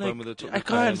cannot wipe my bum with the toilet. I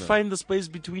can't find the space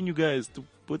between you guys to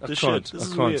put the shit. This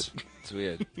is weird. It's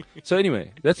weird. So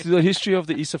anyway, that's the history of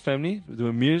the Issa family. The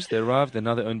Amirs, they arrived, and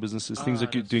now they own businesses. Things are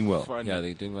doing well. Yeah,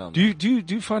 they're doing well. Do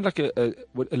you find like a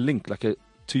link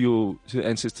to the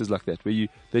ancestors like that, where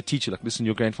they teach you like, listen,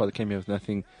 your grandfather came here with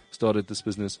nothing, started this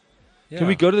business. Can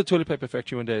we go to the toilet paper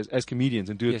factory one day as comedians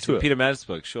and do a Yes, tour? in Peter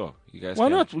Marisburg, sure. You guys Why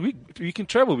can. not? We can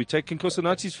travel. We take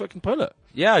Kinkosanati's fucking polo.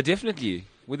 Yeah, definitely.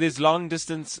 With this long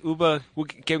distance Uber,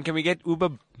 can we get Uber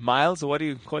miles or what do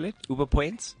you call it? Uber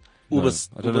points? No,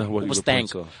 I don't know what Uber Uber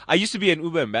stank. points are. I used to be an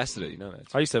Uber ambassador, you know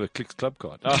that. I used to have a Clicks Club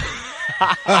card.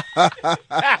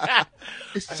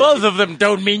 Both of them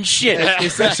don't mean shit.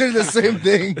 It's actually the same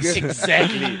thing.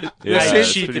 Exactly. They I sent-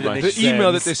 cheated in the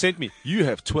email that exams. they sent me, you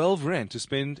have 12 rand to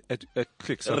spend at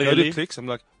Clicks. I go Really? to Clicks, I'm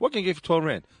like, what can I get for 12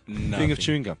 rand? Thing Nothing. of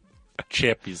chewing gum.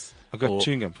 Chappies. I got Or-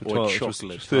 chewing gum for or 12. It was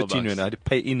chocolate. 13 rand. I had to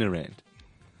pay in a rand.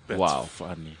 That's Wow.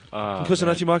 funny.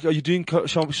 Kinkosanati, Mark, are you doing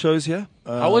shows here?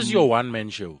 How was your one-man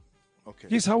show? Okay.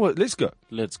 Yes, let's go.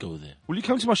 Let's go there. Will you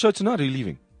come to my show tonight or are you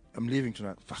leaving? I'm leaving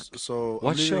tonight. So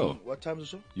What I'm leaving, show? What time's the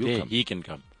show? You'll Yeah, come. he can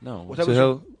come. No. What time So is the show?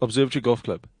 Hell Observatory Golf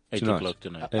Club 8 tonight. o'clock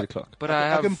tonight. 8 o'clock. But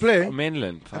I can have play.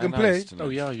 mainland. I can finals play. tonight. Oh,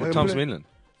 yeah. What can time's play. mainland?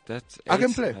 That's I can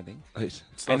 8, play. I think. Eight.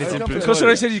 And it's I in can play.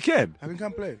 Kinkosanati said you can. I can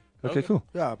come play. Okay, cool.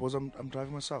 Yeah, because I'm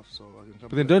driving myself, so I can come.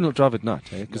 But then don't drive at night,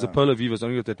 eh? Because the Polo Vivo's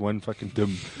only got that one fucking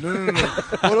dim. No.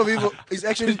 Polo Vivo is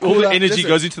actually All the cooler. energy Listen,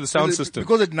 goes into the sound because system.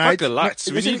 Because at night, Fuck the lights.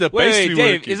 We listen, need the Wait, bass to be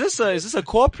Dave, working. is this a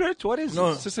corporate? What is No.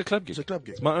 this? It's just a club gig. It's a club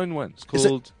gig. It's my own one. It's Is it-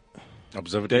 called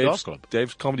Observatory Golf Club.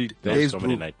 Dave's Comedy. Dave's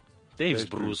Comedy Brew. Night. Dave's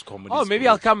Brews Comedy. Oh, maybe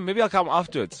I'll come. Maybe I'll come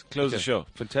afterwards. Close the show.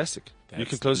 Fantastic. You That's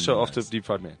can close the show nice. after Deep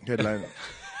Fried Man. Headliner.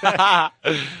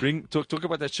 Talk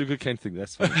about that sugar cane thing.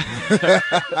 That's funny.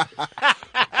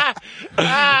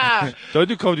 Don't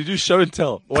do comedy. Do show and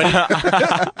tell. What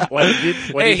he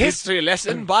did, history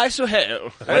lesson by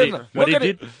Suhail. what he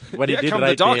did Here come the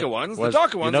right darker there ones. The was,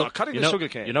 darker ones you know, are cutting you the know, sugar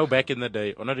cane. You know, back in the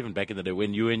day, or not even back in the day,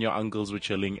 when you and your uncles were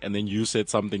chilling, and then you said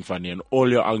something funny, and all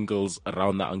your uncles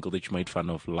around the uncle that you made fun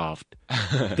of laughed.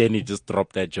 Then he just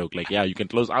dropped that joke, like, yeah, you can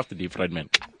close after Deep Fried Man.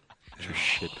 Oh,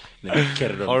 shit. And then he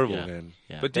carried on. Horrible, Yeah. man.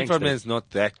 Yeah. But Deep Thanks, Fried Dave. Man's not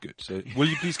that good. So will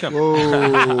you please come?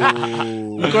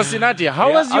 Oh. Because Nadia,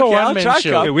 how was your okay, I'll one-man try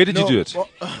show? come. Okay, where did you do it?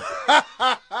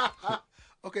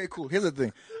 Okay, cool. Here's the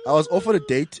thing. I was offered a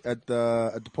date at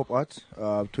the Pop Art,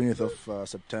 20th of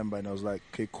September, and I was like,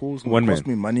 okay, cool. It's One gonna cost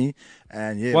man. me money,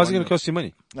 and yeah. Why is it one going man. to cost you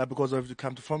money? Because I have to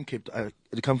come from Cape. I had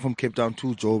to come from Cape Town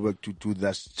to Joburg to do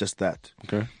just that.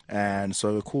 Okay. And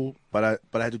so cool, but I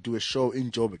had to do a show in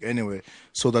Joburg anyway,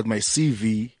 so that my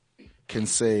CV can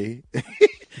say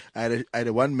I had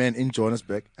a one man in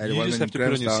Johannesburg. I had a You one just man have to in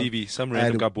put on your Grahamstown. CV, some I had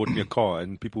random a- guy bought me a car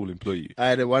and people will employ you. I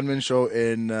had a one man show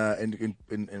in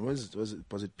what is it?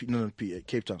 Was it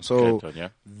Cape Town? So Cape Town,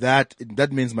 yeah.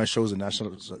 that means my show is a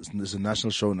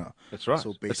national show now. That's right.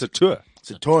 So It's a basically, tour.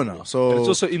 it's a tour now. So And it's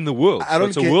also in the world. I So don't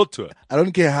it's a care- world tour. I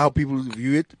don't care how people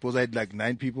view it because I had like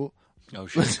 9 people. Oh,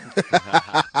 shit.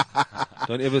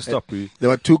 Don't ever stop. We There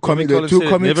were two comics. There were two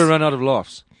comics. Never run out of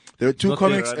laughs. There were two Not there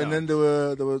comics, right and now. then there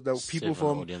were people Several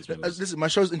from. audience members. Listen, my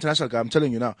show is international, guy. I'm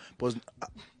telling you now. Because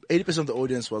 80% of the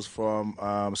audience was from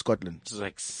Scotland. It's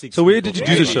like 6 So where people. did you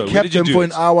do the show? Where Kept did you them do for it?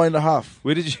 an hour and a half.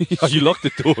 Where did you? Oh, you locked the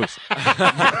doors.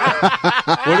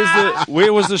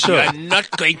 Where was the show? not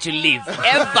going to leave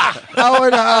ever. Hour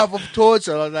and a half of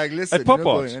torture. I was like, listen, At Pop you're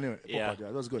not Art? going anyway. Yeah. Pop Art,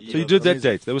 that was good. So you did that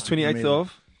date. That was 28th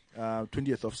of,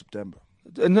 20th of September.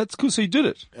 and that's cool. So you did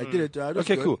it. I did it. That was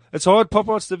Okay, good. cool. It's hard. Pop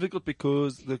art's difficult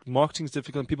because the marketing's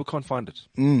difficult and people can't find it.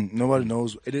 Nobody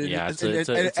knows. Yeah,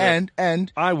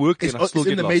 And I work there it's, and I still it's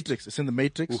in get the lost. matrix. It's in the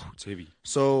matrix. Ooh, it's heavy.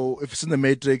 So if it's in the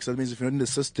matrix, that means if you're not in the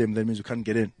system, that means you can't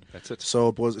get in. That's it.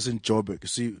 So because it's in Joburg. You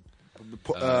see, And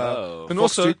Fox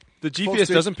also, Street- the Fox GPS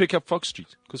Street- doesn't pick up Fox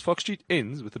Street because Fox Street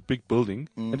ends with a big building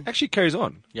and it actually carries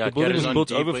on. Yeah, the it building carries was on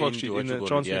built over deeper Fox into Street what in you the call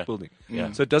it, Transnet yeah. building.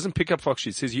 Yeah. So it doesn't pick up Fox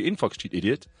Street. It says you're in Fox Street,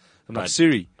 idiot. I'm like, But-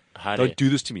 Siri, How don't do- do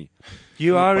this to me.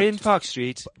 You are in Fox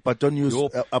Street. But don't use Your-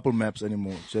 Apple Maps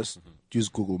anymore. Just use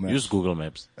Google Maps. Use Google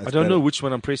Maps. That's I don't better. know which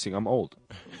one I'm pressing. I'm old.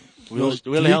 We'll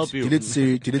Delete- help you. Delete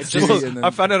Siri. Delete Siri. And then, I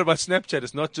found out about Snapchat.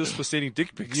 It's not just for sending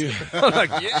dick pics. I'm like,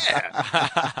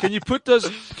 yeah. Can you put those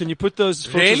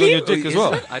filters on your dick as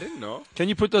well? I didn't know. Can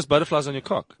you put those butterflies on your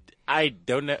cock? I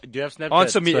don't know. Do you have Snapchat?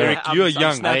 Answer me, So Eric. I'm, You're I'm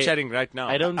young. Snapchatting right now.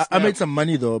 I don't. I snap. made some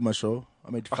money though on my show. I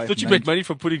made I $5.90. thought you made money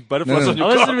from putting butterflies No, on no, your I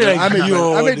was cock. gonna be like, I made,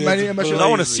 yo, I made that's money on my show. I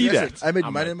wanna see Yes, that. I made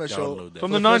I'm money gonna on my show. download that. From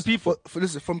For the 9 first- people.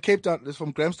 Listen, from Cape Town, from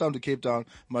Grahamstown to Cape Town,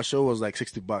 my show was like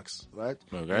 $60, right?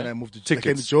 Okay. And I moved to I Tickets.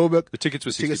 came to Joburg. The tickets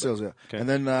were Ticket 60 sales, yeah. Okay. And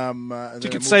then and then I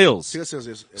Ticket moved- sales. Ticket sales,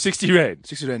 yes. 60 rand.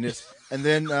 60 rand, yes. And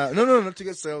then no,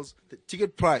 ticket sales. The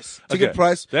ticket price. Ticket Okay.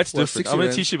 price. That's was different. 60 I'm going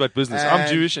rand. to teach you about business. I'm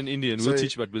And- Jewish and Indian. We'll so-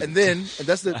 teach you about business. And then and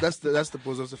that's the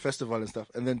because of the festival and stuff.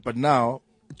 And then but now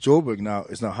Joburg now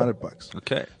is now $100.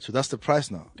 Okay. So that's the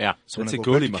price now. Yeah. So That's when a I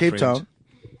go goalie, back to my Cape friend. Town,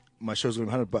 my show's going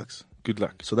to be $100. Good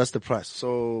luck. So that's the price.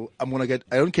 So I'm gonna get.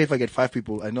 I don't care if I get 5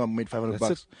 people. I know I made $500.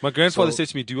 That's it. My grandfather So- said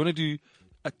to me, do you want to do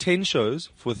 10 shows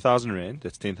for 1,000 rand?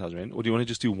 That's 10,000 rand. Or do you want to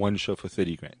just do one show for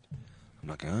 30 grand? I'm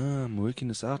like, I'm working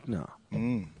this out now.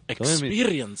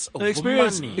 Experience. No, over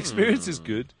experience money. experience is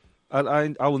good.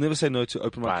 I will never say no to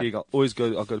open mic Right. gig. I'll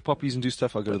go to Poppies and do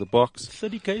stuff. I'll go to the box.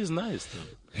 30K is nice,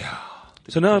 though.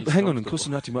 So now, hang on, in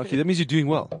Kusanati Maki, that means you're doing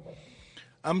well.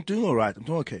 I'm doing all right. I'm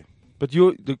doing okay. But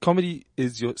the comedy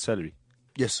is your salary.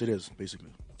 Yes, it is basically.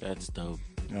 That's dope.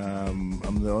 I'm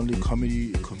the only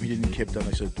comedian in Cape Town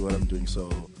actually do what I'm doing. So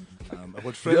I've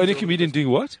got friends. The only over- comedian doing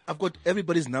what? I've got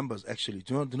everybody's numbers actually.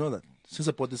 Do you know that? Since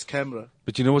I bought this camera,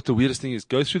 But you know what the weirdest thing is?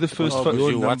 Go through the first Oh, phone.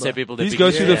 your You number. WhatsApp people. that Please pick go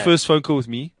you- through the Yeah. first phone call with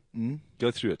me. Go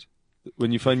through it.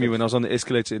 When you phoned me when I was on the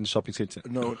escalator in the shopping center.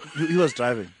 no, he was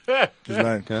driving. He's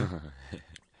lying. Okay?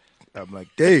 I'm like,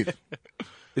 Dave,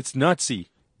 It's Nazi.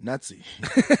 Nazi.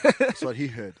 That's what he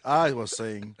heard. I was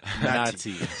saying Nazi.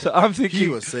 Nazi. So I'm thinking. He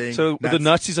was saying So the Nazi.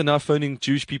 Nazis are now phoning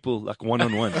Jewish people like one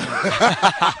on one.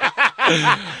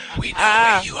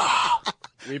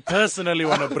 We personally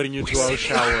want to bring you to our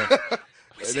shower.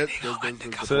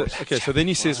 So then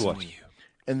he says what?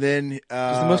 And then, It's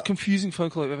the most confusing phone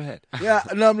call I've ever had. yeah,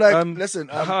 and I'm like, listen,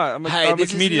 Hi, I'm a this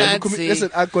is comedian. Nancy.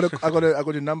 listen, I got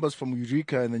your numbers from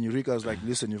Eureka, and then Eureka was like,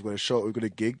 listen, you've got a show, you've got a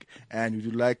gig, and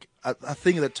you do like, I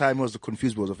think at the time I was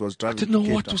confused because I was driving. I didn't know to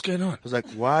Cape what Town. was going on. I was like,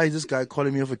 why is this guy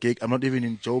calling me off a gig? I'm not even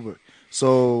in Joburg.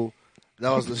 So that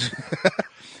was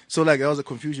so like that was a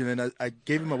confusion, and I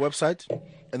gave him a website,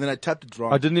 and then I tapped it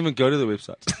wrong. I didn't even go to the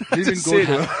website. Didn't Just go said,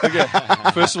 to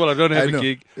okay, first of all, I don't have I know. a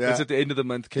gig. Yeah. It's at the end of the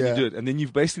month. Can Yeah. you do it? And then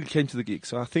you've basically came to the gig.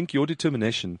 So I think your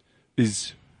determination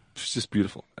is just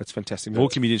beautiful. It's fantastic. More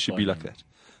comedians should be like that.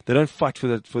 They don't fight for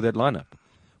that lineup.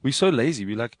 We're so lazy.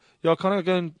 We're like, yo, can I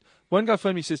go and... One guy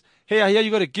phoned me and says, hey, I hear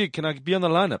you got a gig. Can I be on the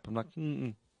lineup? I'm like,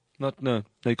 no,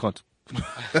 you can't.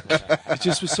 It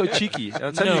just was so cheeky.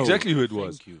 I'll tell you No, exactly who it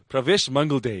was. thank you. Pravesh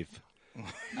Mangaldev.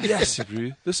 Yes,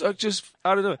 bro. This just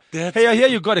I don't know. That's- Hey, I hear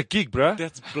you got a gig, bruh.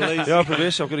 That's blazing. Yeah,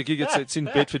 Pravesh, I've got a gig. It's in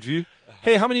Bedford View.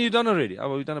 Hey, how many you done already? Oh,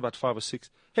 well, we've done about 5 or 6.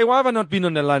 Hey, why have I not been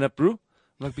on the lineup, bro? I'm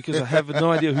like, because I have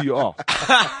no idea who you are.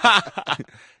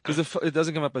 Because it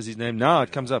doesn't come up as his name. Now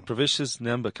it comes up. Pravesh's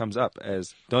number comes up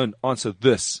as, don't answer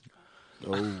this.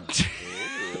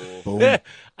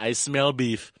 I smell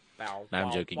beef. No,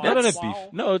 I'm joking. No, That's- beef.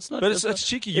 No, it's not. But that's it's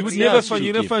cheeky. You would yeah, never it's phone. You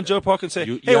cheeky. never phone Joe Park and say,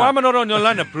 You- "Hey, yeah. why am I not on your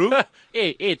lineup, bro?"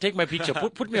 Hey, take my picture.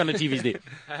 Put me on the TV's day.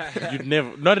 You'd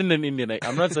never, not in an Indian.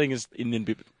 I'm not saying it's Indian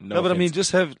people. No, No, but I mean, offense.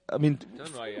 just have. I mean,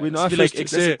 when I Be like,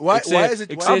 first, why is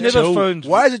it- I've never phoned.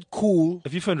 Why is it cool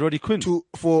Have you phoned Roddy Quinn?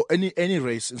 for any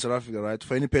race in South Africa, right?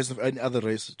 For any person of any other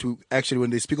race to actually, when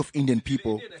they speak of Indian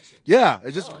people, yeah,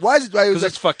 it's just why is it? Why Because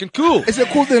it's it's fucking cool. it's a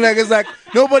cool thing. Like it's like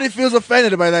nobody feels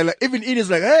offended by that. Like even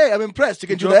Indians, like, hey, I'm impressed. You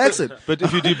can do the accent. But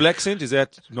if you do black scent, is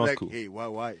that not Like, cool? hey,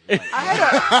 why?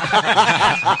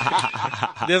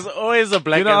 there's always a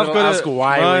black You know, guy I've who'll got ask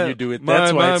why when you do it.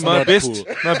 That's why it's not best,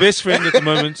 cool. My best friend at the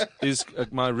moment is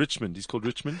my Richmond. He's called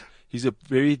Richmond. He's a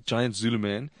very giant Zulu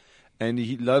man, and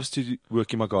he loves to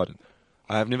work in my garden.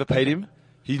 I have never paid him.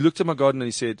 He looked at my garden and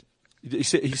he said he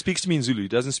speaks to me in Zulu. He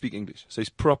doesn't speak English, so he's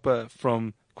proper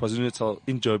from KwaZulu-Natal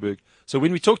in Joburg. So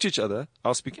when we talk to each other,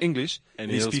 I'll speak English, and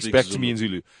he he'll speaks speak back to Zulu. me in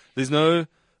Zulu.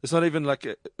 It's not even like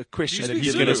a question You that speak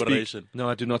he's Zulu? going to speak. Collaboration. No,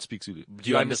 I do not speak Zulu. Do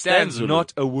you understand Zulu?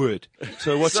 Not a word.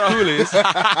 So what's cool is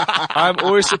I'm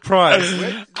always surprised.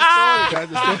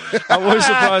 I'm always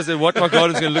surprised at what my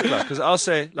garden's going to look like. Because I'll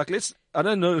say, like, I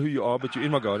don't know who you are, but you're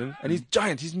in my garden. And he's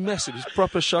giant. He's massive. He's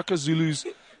proper Shaka Zulu's.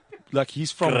 Like,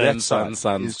 he's from that Grandson, side.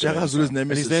 son. Is Shaka Zulu's name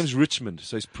And his is name's Richmond.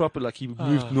 So he's proper, like, he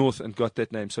moved north and got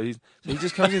that name. So he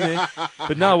just comes in there.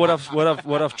 But now what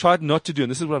I've tried not to do, and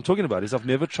this is what I'm talking about, is I've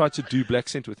never tried to do black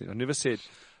scent with him. I've never said,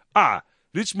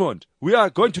 Richmond, we are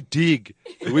going to dig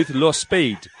with Los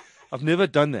Spade. I've never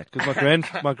done that because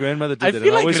my grandmother did I that. feel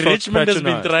and like always felt Richmond has been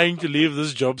patronized. trying to leave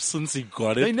this job since he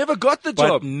got it. They never got the But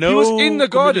job. no He was in the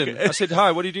garden. communica- I said,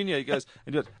 "Hi, what are you doing here?" He goes,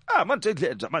 and he goes, and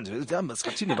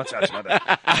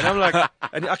I'm like,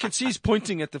 and I can see he's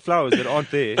pointing at the flowers that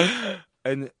aren't there.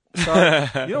 And so,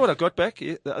 you know what I got back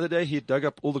the other day? He had dug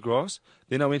up all the grass.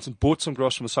 Then I went and bought some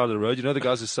grass from the side of the road. You know the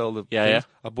guys who sell the Yeah, things?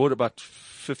 yeah. I bought about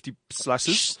 50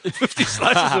 slices, 50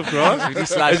 slices of grass. 50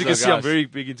 slices As you can of see, I'm grass. very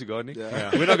big into gardening.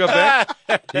 When I got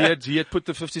back, he had put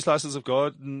the 50 slices of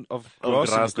grass in grass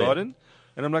the there. garden,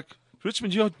 and I'm like,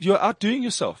 Richmond, you're outdoing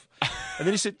yourself. And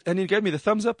then he said, and he gave me the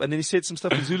thumbs up, and then he said some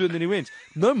stuff in Zulu, and then he went,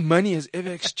 no money has ever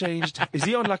exchanged. Is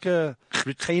he on like a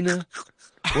retainer?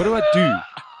 What do I do?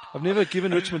 I've never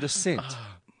given Richmond a cent.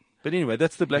 But anyway,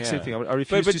 that's the black scent thing. I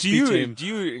refuse But to do speak to him.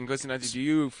 you, Nkosinathi, do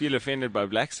you feel offended by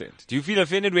black accent? Do you feel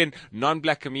offended when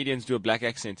non-black comedians do a black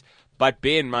accent? But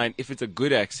bear in mind, if it's a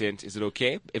good accent, is it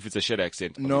okay? If it's a shit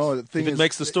accent? no. The thing If it is,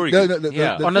 makes the story no, good. no,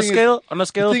 Yeah. the on a thing is- scale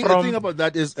the from thing about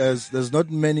that is, as there's not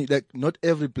many, like not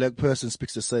every black person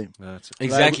speaks the same.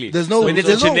 Exactly. Like, there's no. when there's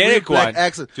there's a no generic weird black one.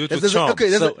 accent. Do it There's with a- charm. okay,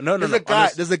 there's So, a, no, there's no, a guy.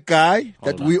 honest- There's a guy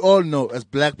that on. we all know as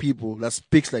black people that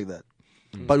speaks like that,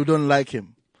 but we don't like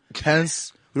him.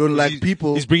 Hence, we don't like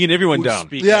people. He's bringing everyone who down.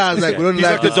 speak Yeah, like it's like we don't He's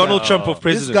like like the this Donald guy. Trump of This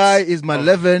presidents. guy is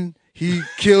Malevolent. He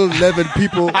killed 11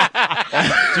 people. Do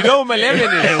you know who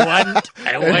Maleven is?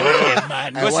 I want him,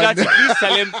 man. Nkosinathi, please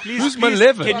tell him. Please,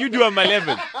 Maleven? Can you do a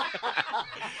Maleven?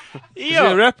 Is he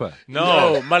a rapper?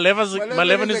 No,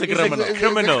 Maleven is a criminal.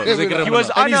 Criminal. He's a criminal. He was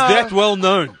And on he's a, that well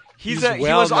known. he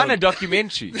well was on known. a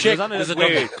documentary. Check. He was on There's a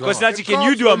wait, documentary. Nkosinathi, can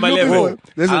you do a Cops were looking Maleven?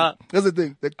 for him. That's the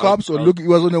thing. The cops were looking. He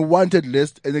was on a wanted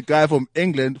list, and the guy from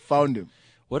England found him.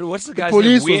 What's the guy's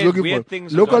Police name? was looking weird for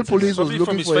things him. Local with police was Probably from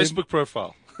looking his for him. Facebook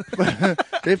profile.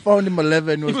 They found him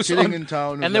 11. He was, was chilling on- in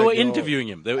town. He And was they like, were "Yo, interviewing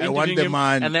him. They were I want interviewing the him,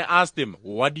 man." and they asked him,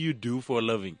 "What do you do for a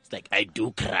living?" It's like, "I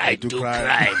do crime. I do crime."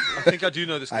 I think I do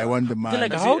know this guy. I want the man. They're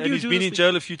like, Has how he- do you and he's do been this in thing?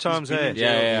 jail a few times, been hey? in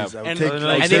jail. Yeah. I'll And take, like- I'll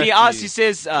And then he take- asks, he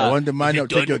says, I want the man. I'll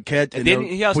take your cat and then I'll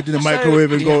he asks, put it in the "So-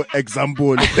 microwave and go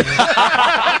example.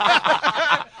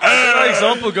 That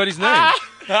example got his name.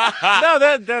 No,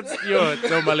 that's your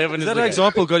no Maleven is That the guy.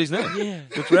 example got his name. Yeah.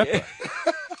 The rapper.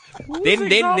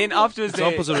 then afterwards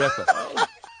Example's a rapper.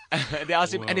 they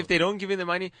ask him, and if they don't give him the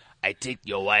money, I take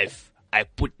your wife, I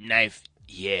put knife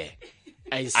here.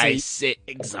 I say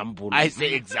example.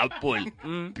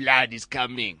 example. Blood is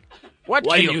coming. What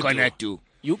What can you you gonna do? do?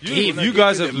 You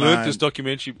guys have Man. learned this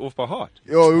documentary off by heart.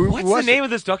 Yo, What's the name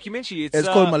of this documentary? It's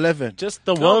called Maleven. Just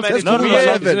the No, world. man, it's No, Google no,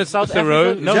 Maleven. isn't it South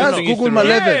Thoreau? Africa? No, Just no, no. Google Thoreau.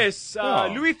 Maleven. Yes,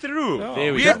 Louis Theroux.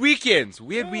 There we Weird go. weekends.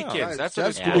 Weird weekends. That's what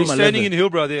just it's Google called. He's standing Maleven. in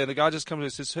Hillbrow there, and the guy just comes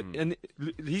and says, and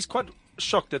he's quite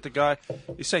shocked that the guy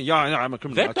is saying, "Yeah, I'm a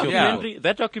criminal." I That killed documentary,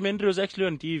 that documentary was actually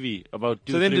on TV about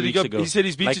 2-3 So then did he weeks go? ago. He said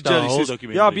he's been Like to the jail. He whole says,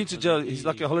 documentary. "Yeah, I've been to jail." He's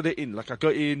like a Holiday Inn. Like I go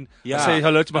in, Yeah. I say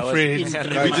hello to I my was friends, in,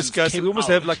 and and we I discuss. came We almost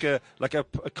out. have like a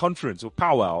conference or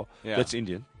powwow. Yeah. That's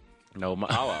Indian, No,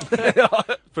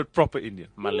 but proper Indian.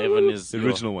 Maleven is The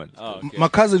original one. Oh, okay. My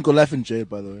cousin got life in jail,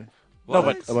 by the way. No,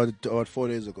 but About 4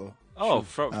 days ago. Oh,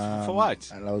 for what?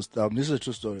 And I was. This is a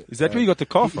true story. Is that where you got the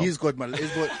car from? He's got my.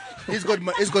 He's got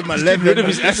my. He's got my Get 11. rid of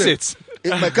his assets.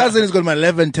 My cousin has got my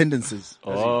 11 tendencies.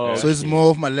 oh, So it's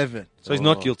more of my 11. So he's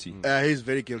not guilty. He's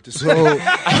very guilty. So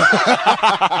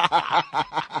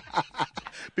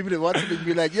people that watch it and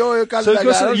be like, "Yo, your cousin." So, like, I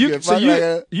listen, don't give a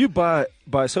fuck, you by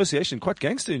association quite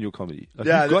gangster in your comedy. Like,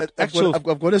 yeah, you've got actual.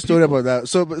 I've got a story about that.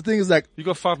 So but the thing is, like, You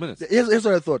got 5 minutes. here's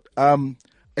what I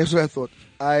thought.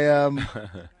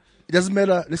 It doesn't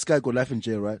matter. This guy got life in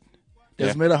jail, right?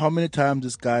 Doesn't matter how many times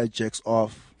this guy jacks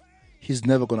off. He's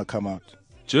never gonna come out.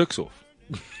 Jerks off.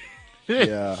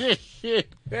 Yeah,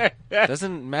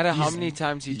 Doesn't matter how many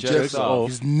times he jerks off.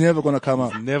 He's never gonna come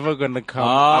out. never gonna come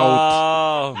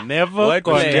out. Oh, Never Wordplay.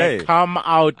 gonna come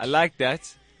out. I like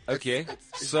that. Okay, Never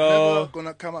so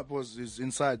gonna come out because he's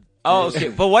inside. okay,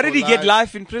 but what did he get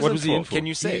life in prison What was he for? in for? Can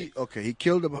you say? He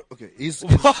killed about. Okay, he's.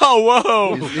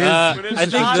 Whoa! I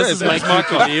think this is my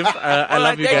cue to leave. I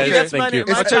love you thank guys. you. That's Thank my you.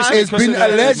 name. It's been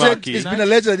alleged. Marky. It's been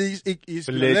alleged that he's been alleged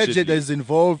Allegedly. that he's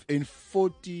involved in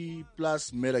 40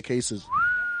 plus murder cases,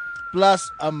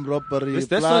 plus robbery. That's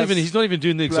plus, not even. He's not even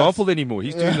doing the plus- example anymore.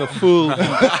 He's doing a full.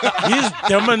 He's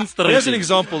demonstrating. Here's an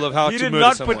example of how He to did murder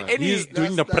not put someone. any. He's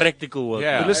doing the practical work.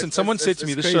 Yeah. But listen, It's- someone it's- said to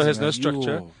me, it's "This show crazy, has no man.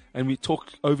 structure, Yo. and we talk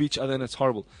over each other, and it's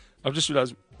horrible." I've just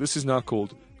realized this is now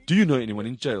called "Do you know anyone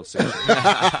in jail?" section.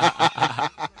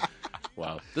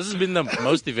 Wow. This has been the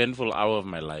most eventful hour of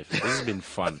my life. This has been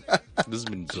fun. This has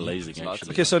been blazing,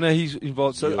 actually. Okay, so now he's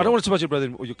involved. So I don't want to talk about your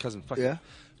brother or your cousin. Fuck Yeah. it.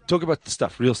 Talk about the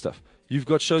stuff, real stuff. You've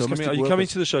got shows Domestic coming. Are you coming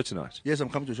workers. to the show tonight? Yes, I'm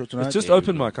coming to the show tonight. It's just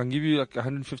open mic. I can give you like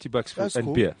 $150 for, That's and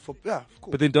cool. beer, Yeah,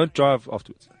 cool. but then don't drive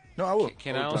afterwards. No, I will.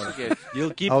 Can I also get?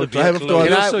 You'll keep I'll the drive beer after closed.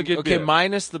 Can Can also I? get Okay, beer.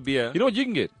 minus the beer. You know what you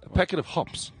can get? A packet of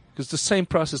hops because it's the same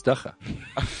price as Dacha.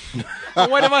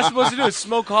 What am I supposed to do?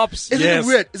 Smoke hops? Isn't Yes. it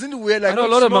weird? Isn't it weird? Like I know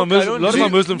a lot of my smoke, I Muslim, don't lot of my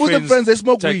drink. Muslim Muslim friends, they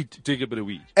smoke take- weed. Take a bit of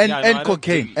weed. and Yeah, no, I don't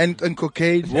cocaine and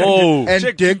cocaine. Whoa. and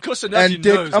Check, dick because now and he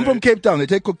dick. knows, I'm from eh? Cape Town. They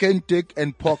take cocaine, dick,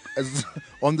 and pork as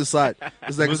on the side.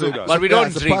 It's like Muslim guys. But we yeah, don't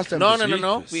it's a drink. pastime No, to no, no, see.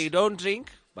 no. We don't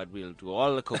drink, but we'll do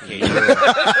all the cocaine.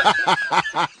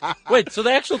 Wait, so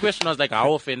the actual question was like,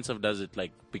 how offensive does it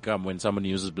like become when someone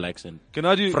uses black accent? Can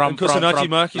I do From Kusanati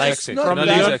Marki's like, accent? No, from Can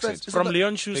I do his Leon, accent? It's from not-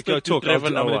 Leon Hey, Schuster go to talk. Trevor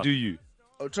I'm going Noah. to do you.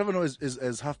 Trevor Noah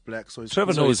is half black, so it's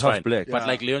Trevor So Noah he's is half fine. black. But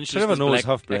like Leon Trevor Schuster's Noah's black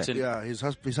half black. accent. Yeah, he's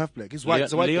half black. He's white.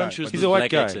 He's a white Leon guy. Schuster's He's a white black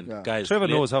guy. accent. Yeah. Guys, Trevor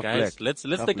Noah's half guys, black.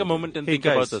 Let's take a moment and Hey think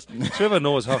about guys, this. Trevor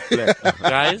Noah's half black,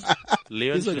 Guys,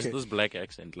 Leon He's okay. Schuster's black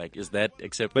accent, like, is that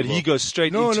acceptable? but he goes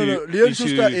straight No, into no, no. Leon into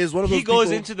Schuster is one of those He goes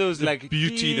people- into those like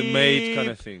beauty, the maid kind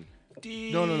of thing.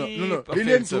 No. Lilian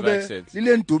Offensive Dube, accents.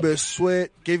 Lilian Dube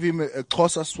gave him a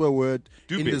Xhosa swear word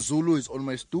in Dube. the Zulu is on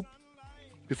my stoop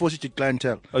before she did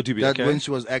clientele. Oh, Dube, That okay. when she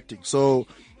was acting. So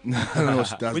I don't know what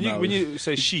she does When now. you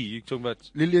say she, you're talking about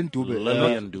Lilian Dube,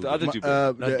 Lillian Dube. the other Ma-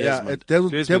 Dube. Not yeah,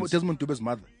 Desmond. Desmond Dube's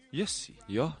mother. Yes.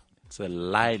 Yo. It's a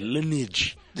lie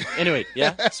lineage. Anyway,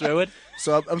 yeah, swear word.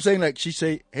 So I'm saying like she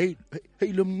say hey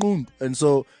Lumnund, and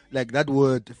so like that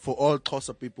word for all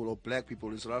Xhosa people or black people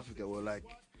in South Africa were like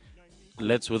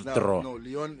Let's withdraw. no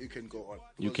Leon, you can go on.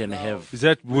 You Because can now, have. Is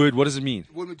that word? What does it mean?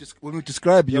 when we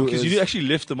describe you Because as- you actually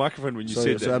left the microphone when you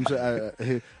sorry, said so that. I'm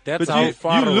saying, That's But how you,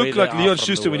 far you away look like they are Leon from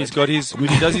Schuster the when word. when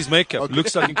he does his makeup.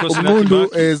 Looks like in Umundu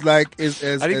Kosanati is like is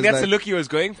I think as that's like, the look he was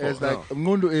going for. as like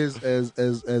Umundu is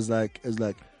as like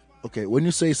okay, when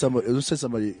you say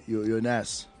somebody, you're an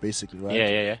ass, basically, right?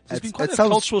 Yeah. It's been quite a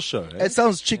cultural show. Eh? It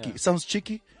sounds cheeky. It sounds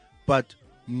cheeky, but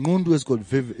Ngundu has got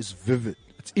vivid. It's vivid.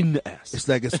 It's in the ass. It's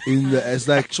like it's in the. It's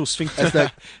like Actual sphincter. It's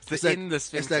like It's in the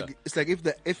sphincter. It's like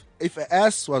if an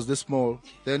ass was this small,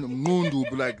 then Ngundu would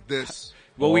be like this.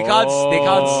 Well, they can't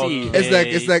see.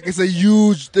 It's a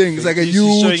huge thing. It's like a He's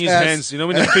huge showing his ass. hands. You know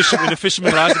when a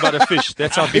fisherman lies about a fish,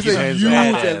 that's how big It's his a hands huge are.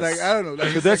 ass. Like I don't know. Like,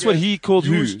 So it's that's like what he called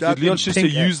who? huge Did dark Leon and Schuster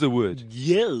pink use ass. the word?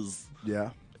 Yes.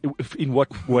 Yeah. In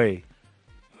what way?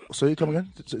 So you come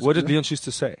again? What did Leon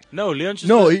Schuster say? No, Leon just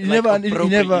No, like, he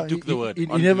never took the word he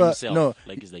onto never himself. no.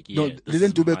 Like he's like, No, yeah, this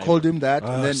Lilian is Dube my called word. him that,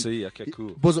 Ah, and then see, okay,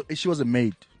 cool. she was a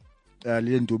maid.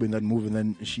 Lilian Dube in that movie,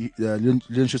 and then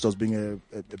Leon Schuster was being a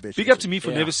bitch. Big up to me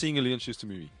for Yeah. never seeing a Leon Schuster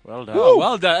movie. Well done. Oh,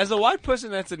 well done. As a white person,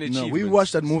 that's an No, achievement. we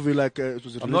watched that movie like it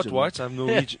was a I'm not religion. white. I'm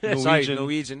Norwegian. Sorry,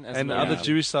 Norwegian. As And well. the other Yeah.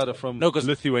 Jewish side are from No, 'cause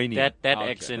Lithuania. That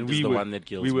Okay. accent And is we the were- one that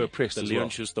kills we were me. oppressed The as Leon well.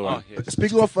 Schuster Oh, one. yes.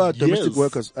 Speaking of domestic Yes.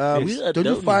 workers, We are don't you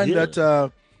down find here.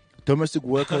 that domestic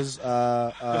workers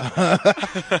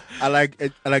I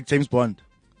like James Bond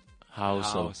How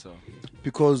so? How so?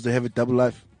 because they have a double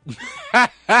life.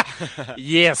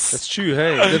 Yes. That's true,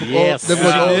 hey. Yes. They've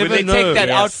got You all- never When they know. take that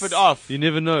Yes. outfit off. You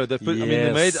never know. I mean, the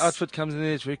maid Yes. outfit comes in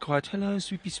there, it's very quiet. Hello,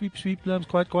 sweepy, sweep, sweep, lambs,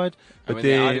 quiet. And But when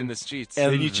they're out then, in the streets.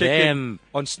 And then you check then in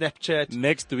on Snapchat,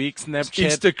 next week,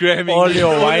 Snapchat, Instagramming, all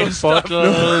your all wine your stuff.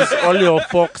 bottles, all your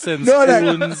forks and No,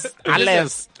 like- spoons.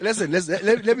 Alles. Listen,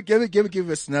 let me give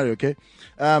you a scenario, okay?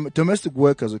 Domestic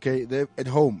workers, okay, they're at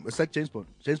home. It's like James Bond.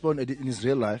 James Bond in his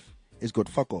real life has got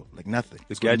fuck all, like nothing.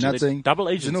 It's got gadgets. nothing. Double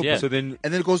There's agents, no- yeah. So then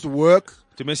And then it goes to work.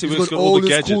 domestic He's workers got got all the this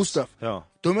gadgets. cool stuff. Yeah.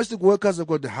 Domestic workers have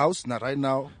got the house, not right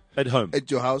now, At home. at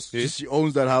your house. Yes. She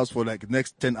owns that house for like the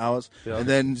next 10 hours. Yeah. And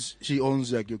then she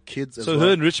owns like your kids as So well.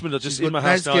 her and Richmond are just She's in got my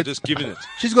house nice now, kids. just giving it.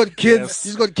 She's got kids. Yes.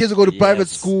 She's got kids who go to private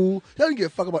Yes. school. She doesn't give a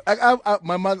fuck about.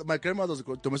 My grandmother was a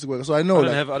domestic worker, so I know.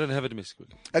 I Like, don't have a domestic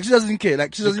worker. like she doesn't care.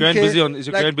 Like she Is your doesn't grand care. busy on? Is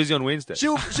your like, grand busy on Wednesday?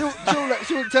 She'll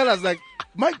tell us like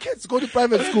my kids go to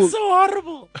private school. So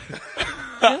horrible.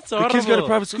 That's horrible. The kids go to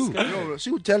private school. No, she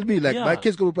would tell me like Yeah. my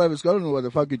kids go to private school. I don't know what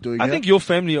the fuck you're doing. I here. think your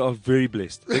family are very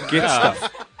blessed. They get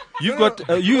stuff. You've got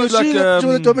you she, like she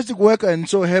was a domestic worker, and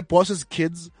so her boss's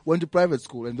kids went to private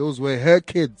school, and those were her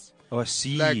kids. oh, I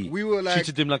see. Like, we were like-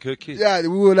 treated them like her kids. Yeah, we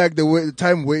were like the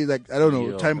time way, like I don't know,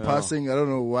 Yeah. time Yeah. passing. I don't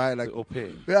know why. Like Au pair.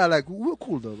 yeah, like we were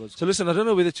cool though. But So listen, I don't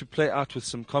know whether to play out with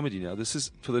some comedy now. This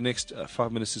is for the next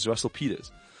 5 minutes. Is Russell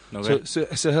Peters. Okay.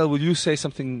 So Hal, will you say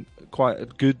something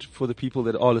quite good for the people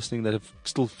that are listening that have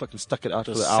still fucking stuck it out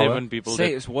The for the hour? 7 people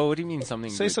Say, that what do you mean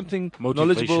something? Say good? something Motivational.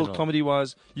 knowledgeable,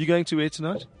 comedy-wise. You going to where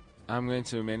tonight? I'm going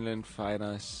to Mainland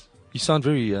Finance. You sound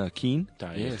very keen.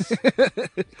 Yes.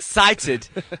 Excited.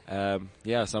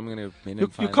 Yeah, so I'm going to Mainland Your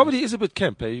Finance. comedy is a bit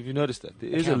camp, eh? Have you noticed that?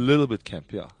 There is a Camp. little bit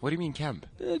camp, yeah. What do you mean camp?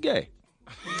 Gay.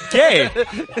 Gay.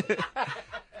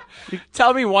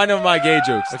 Tell me one of my gay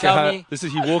jokes. Okay, Tell hi- me. This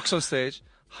is he walks on stage.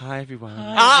 Hi everyone.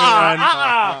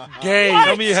 Gay.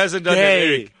 Tell me he hasn't done that,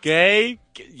 Gay. Eric. Gay.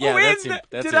 Yeah, When that's it.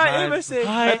 That's did it. I ever say?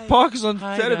 At Parkers on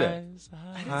Hi, Saturday. guys.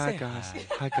 Hi guys.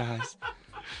 Hi guys.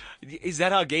 Is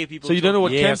that how gay people? So you don't know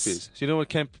what Yes. camp is? So you know what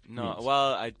camp No. means?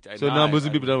 Well, I So now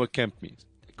Muslim people don't know what camp means.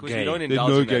 Because Gay. we don't There are indulge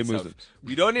no in gay that stuff. Muslims.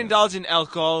 We don't indulge in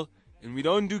alcohol, and we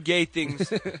don't do gay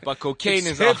things. But cocaine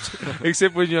is Except,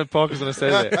 except when you're at Parkers on a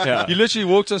Saturday. Yeah. You literally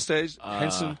walked on stage,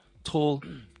 handsome, tall,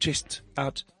 chest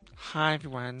out. Hi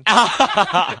everyone. Then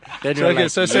So, you're okay, like,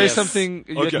 so say yes. something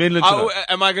at Okay. Mainland tonight.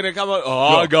 Am I gonna come out?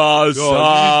 Oh, Yeah.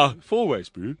 guys. Four ways,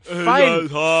 bro.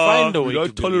 Find a way We to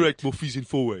don't do tolerate muffies in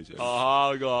 4 ways.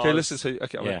 Oh, guys. Okay, listen. So,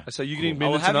 okay, Yeah. so you're getting I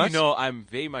will Mainland have tonight. you know, I'm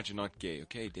very much not gay.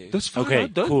 Okay, Dave. That's fine. Okay,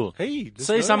 don't- cool. Hey, that's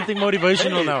Say no- something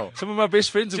motivational now. Some of my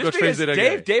best friends have Just got friends because that are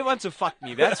Dave, gay. Dave wants to fuck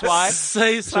me. That's why.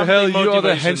 Say So something hell, you are the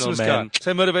motivational, handsomest man. guy.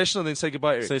 Say motivational, then say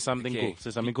goodbye, Eric. Say something Okay. cool. Say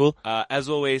something cool. As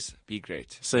always, be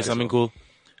great. Say something cool.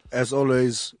 as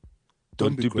always,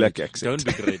 Don't be do great. black accent.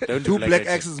 Don't be great. Don't Do do black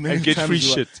accents many And get times free you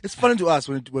want. shit. It's funny to us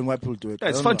when white people do it. Yeah,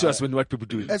 it's I fun don't to know. us when white people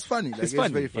do it. It's funny. Like, it's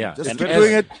funny. very funny. Yeah. Just And keep as-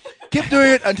 doing it. Keep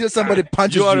doing it until somebody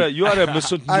punches You are you. a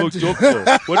Mr.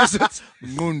 Until- What is it?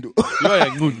 Ngundu. You are a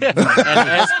ngun.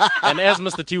 and as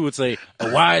Mr. T would say, a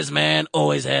wise man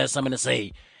always has something to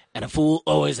say, and a fool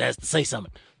always has to say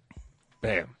something.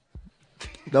 Bam.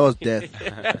 That was death.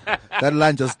 That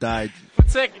line just died.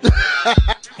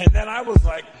 And then I was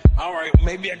like, all right,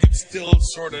 maybe I could still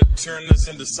sort of turn this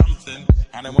into something.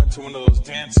 And I went to one of those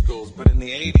dance schools. But in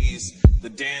the 80s, the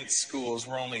dance schools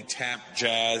were only tap,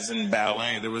 jazz, and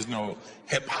ballet. There was no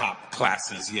hip hop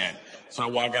classes yet. So I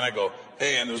walk in, I go,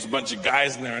 hey, and there was a bunch of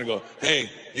guys in there. And I go, hey,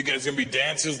 you guys gonna be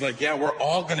dancers? Like, yeah, we're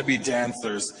all gonna be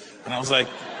dancers. And I was like,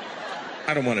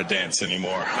 I don't want to dance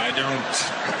anymore. I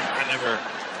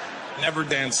never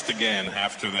danced again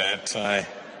after that.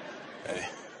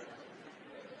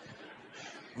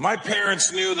 My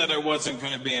parents knew that I wasn't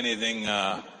going to be anything,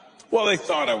 they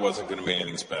thought I wasn't going to be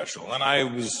anything special. And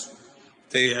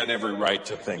they had every right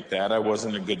to think that. I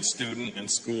wasn't a good student in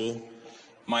school.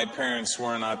 My parents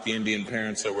were not the Indian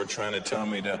parents that were trying to tell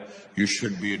me you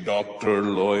should be a doctor,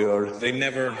 lawyer. They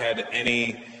never had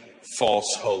any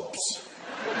false hopes.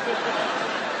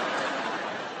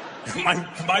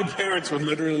 My parents were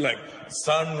literally like,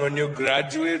 son, when you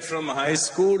graduate from high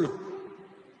school,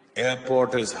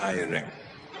 airport is hiring.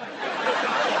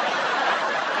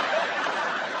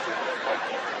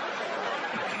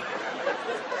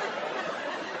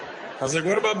 I was like,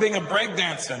 what about being a break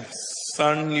dancer?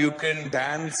 Son, you can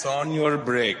dance on your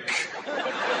break.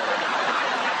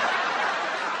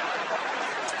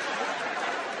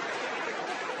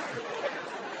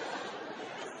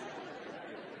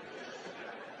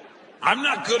 I'm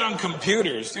not good on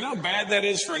computers. You know how bad that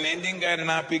is for an Indian guy to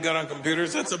not be good on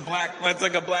computers? That's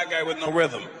like a black guy with no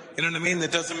rhythm. You know what I mean?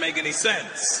 That doesn't make any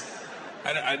sense.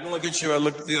 I didn't look at you, I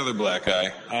looked at the other black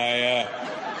guy.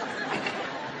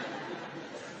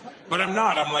 But I'm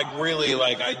not. I'm like really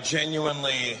I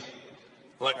genuinely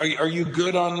are you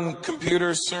good on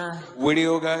computers, sir?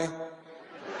 Video guy?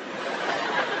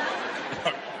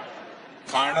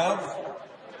 Kind of.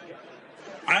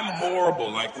 I'm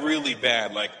horrible, really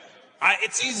bad.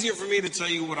 It's easier for me to tell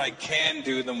you what I can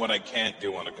do than what I can't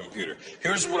do on a computer.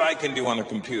 Here's what I can do on a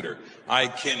computer. I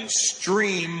can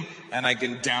stream and I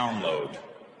can download.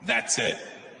 That's it.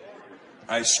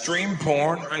 I stream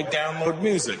porn, I download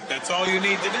music. That's all you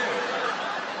need to do.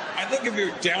 I think if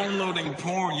you're downloading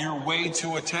porn, you're way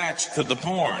too attached to the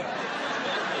porn.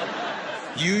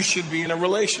 You should be in a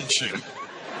relationship.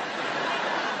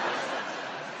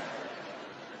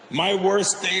 My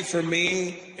worst day for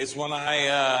me is when I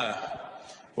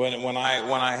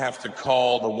have to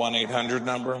call the 1-800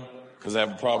 number because I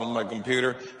have a problem with my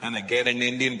computer and I get an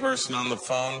Indian person on the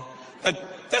phone.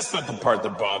 That's not the part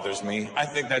that bothers me. I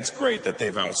think that's great that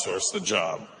they've outsourced the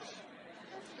job.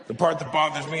 The part that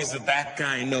bothers me is that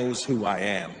guy knows who I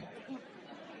am.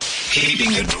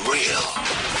 Keeping it real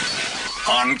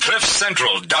on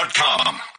CliffCentral.com.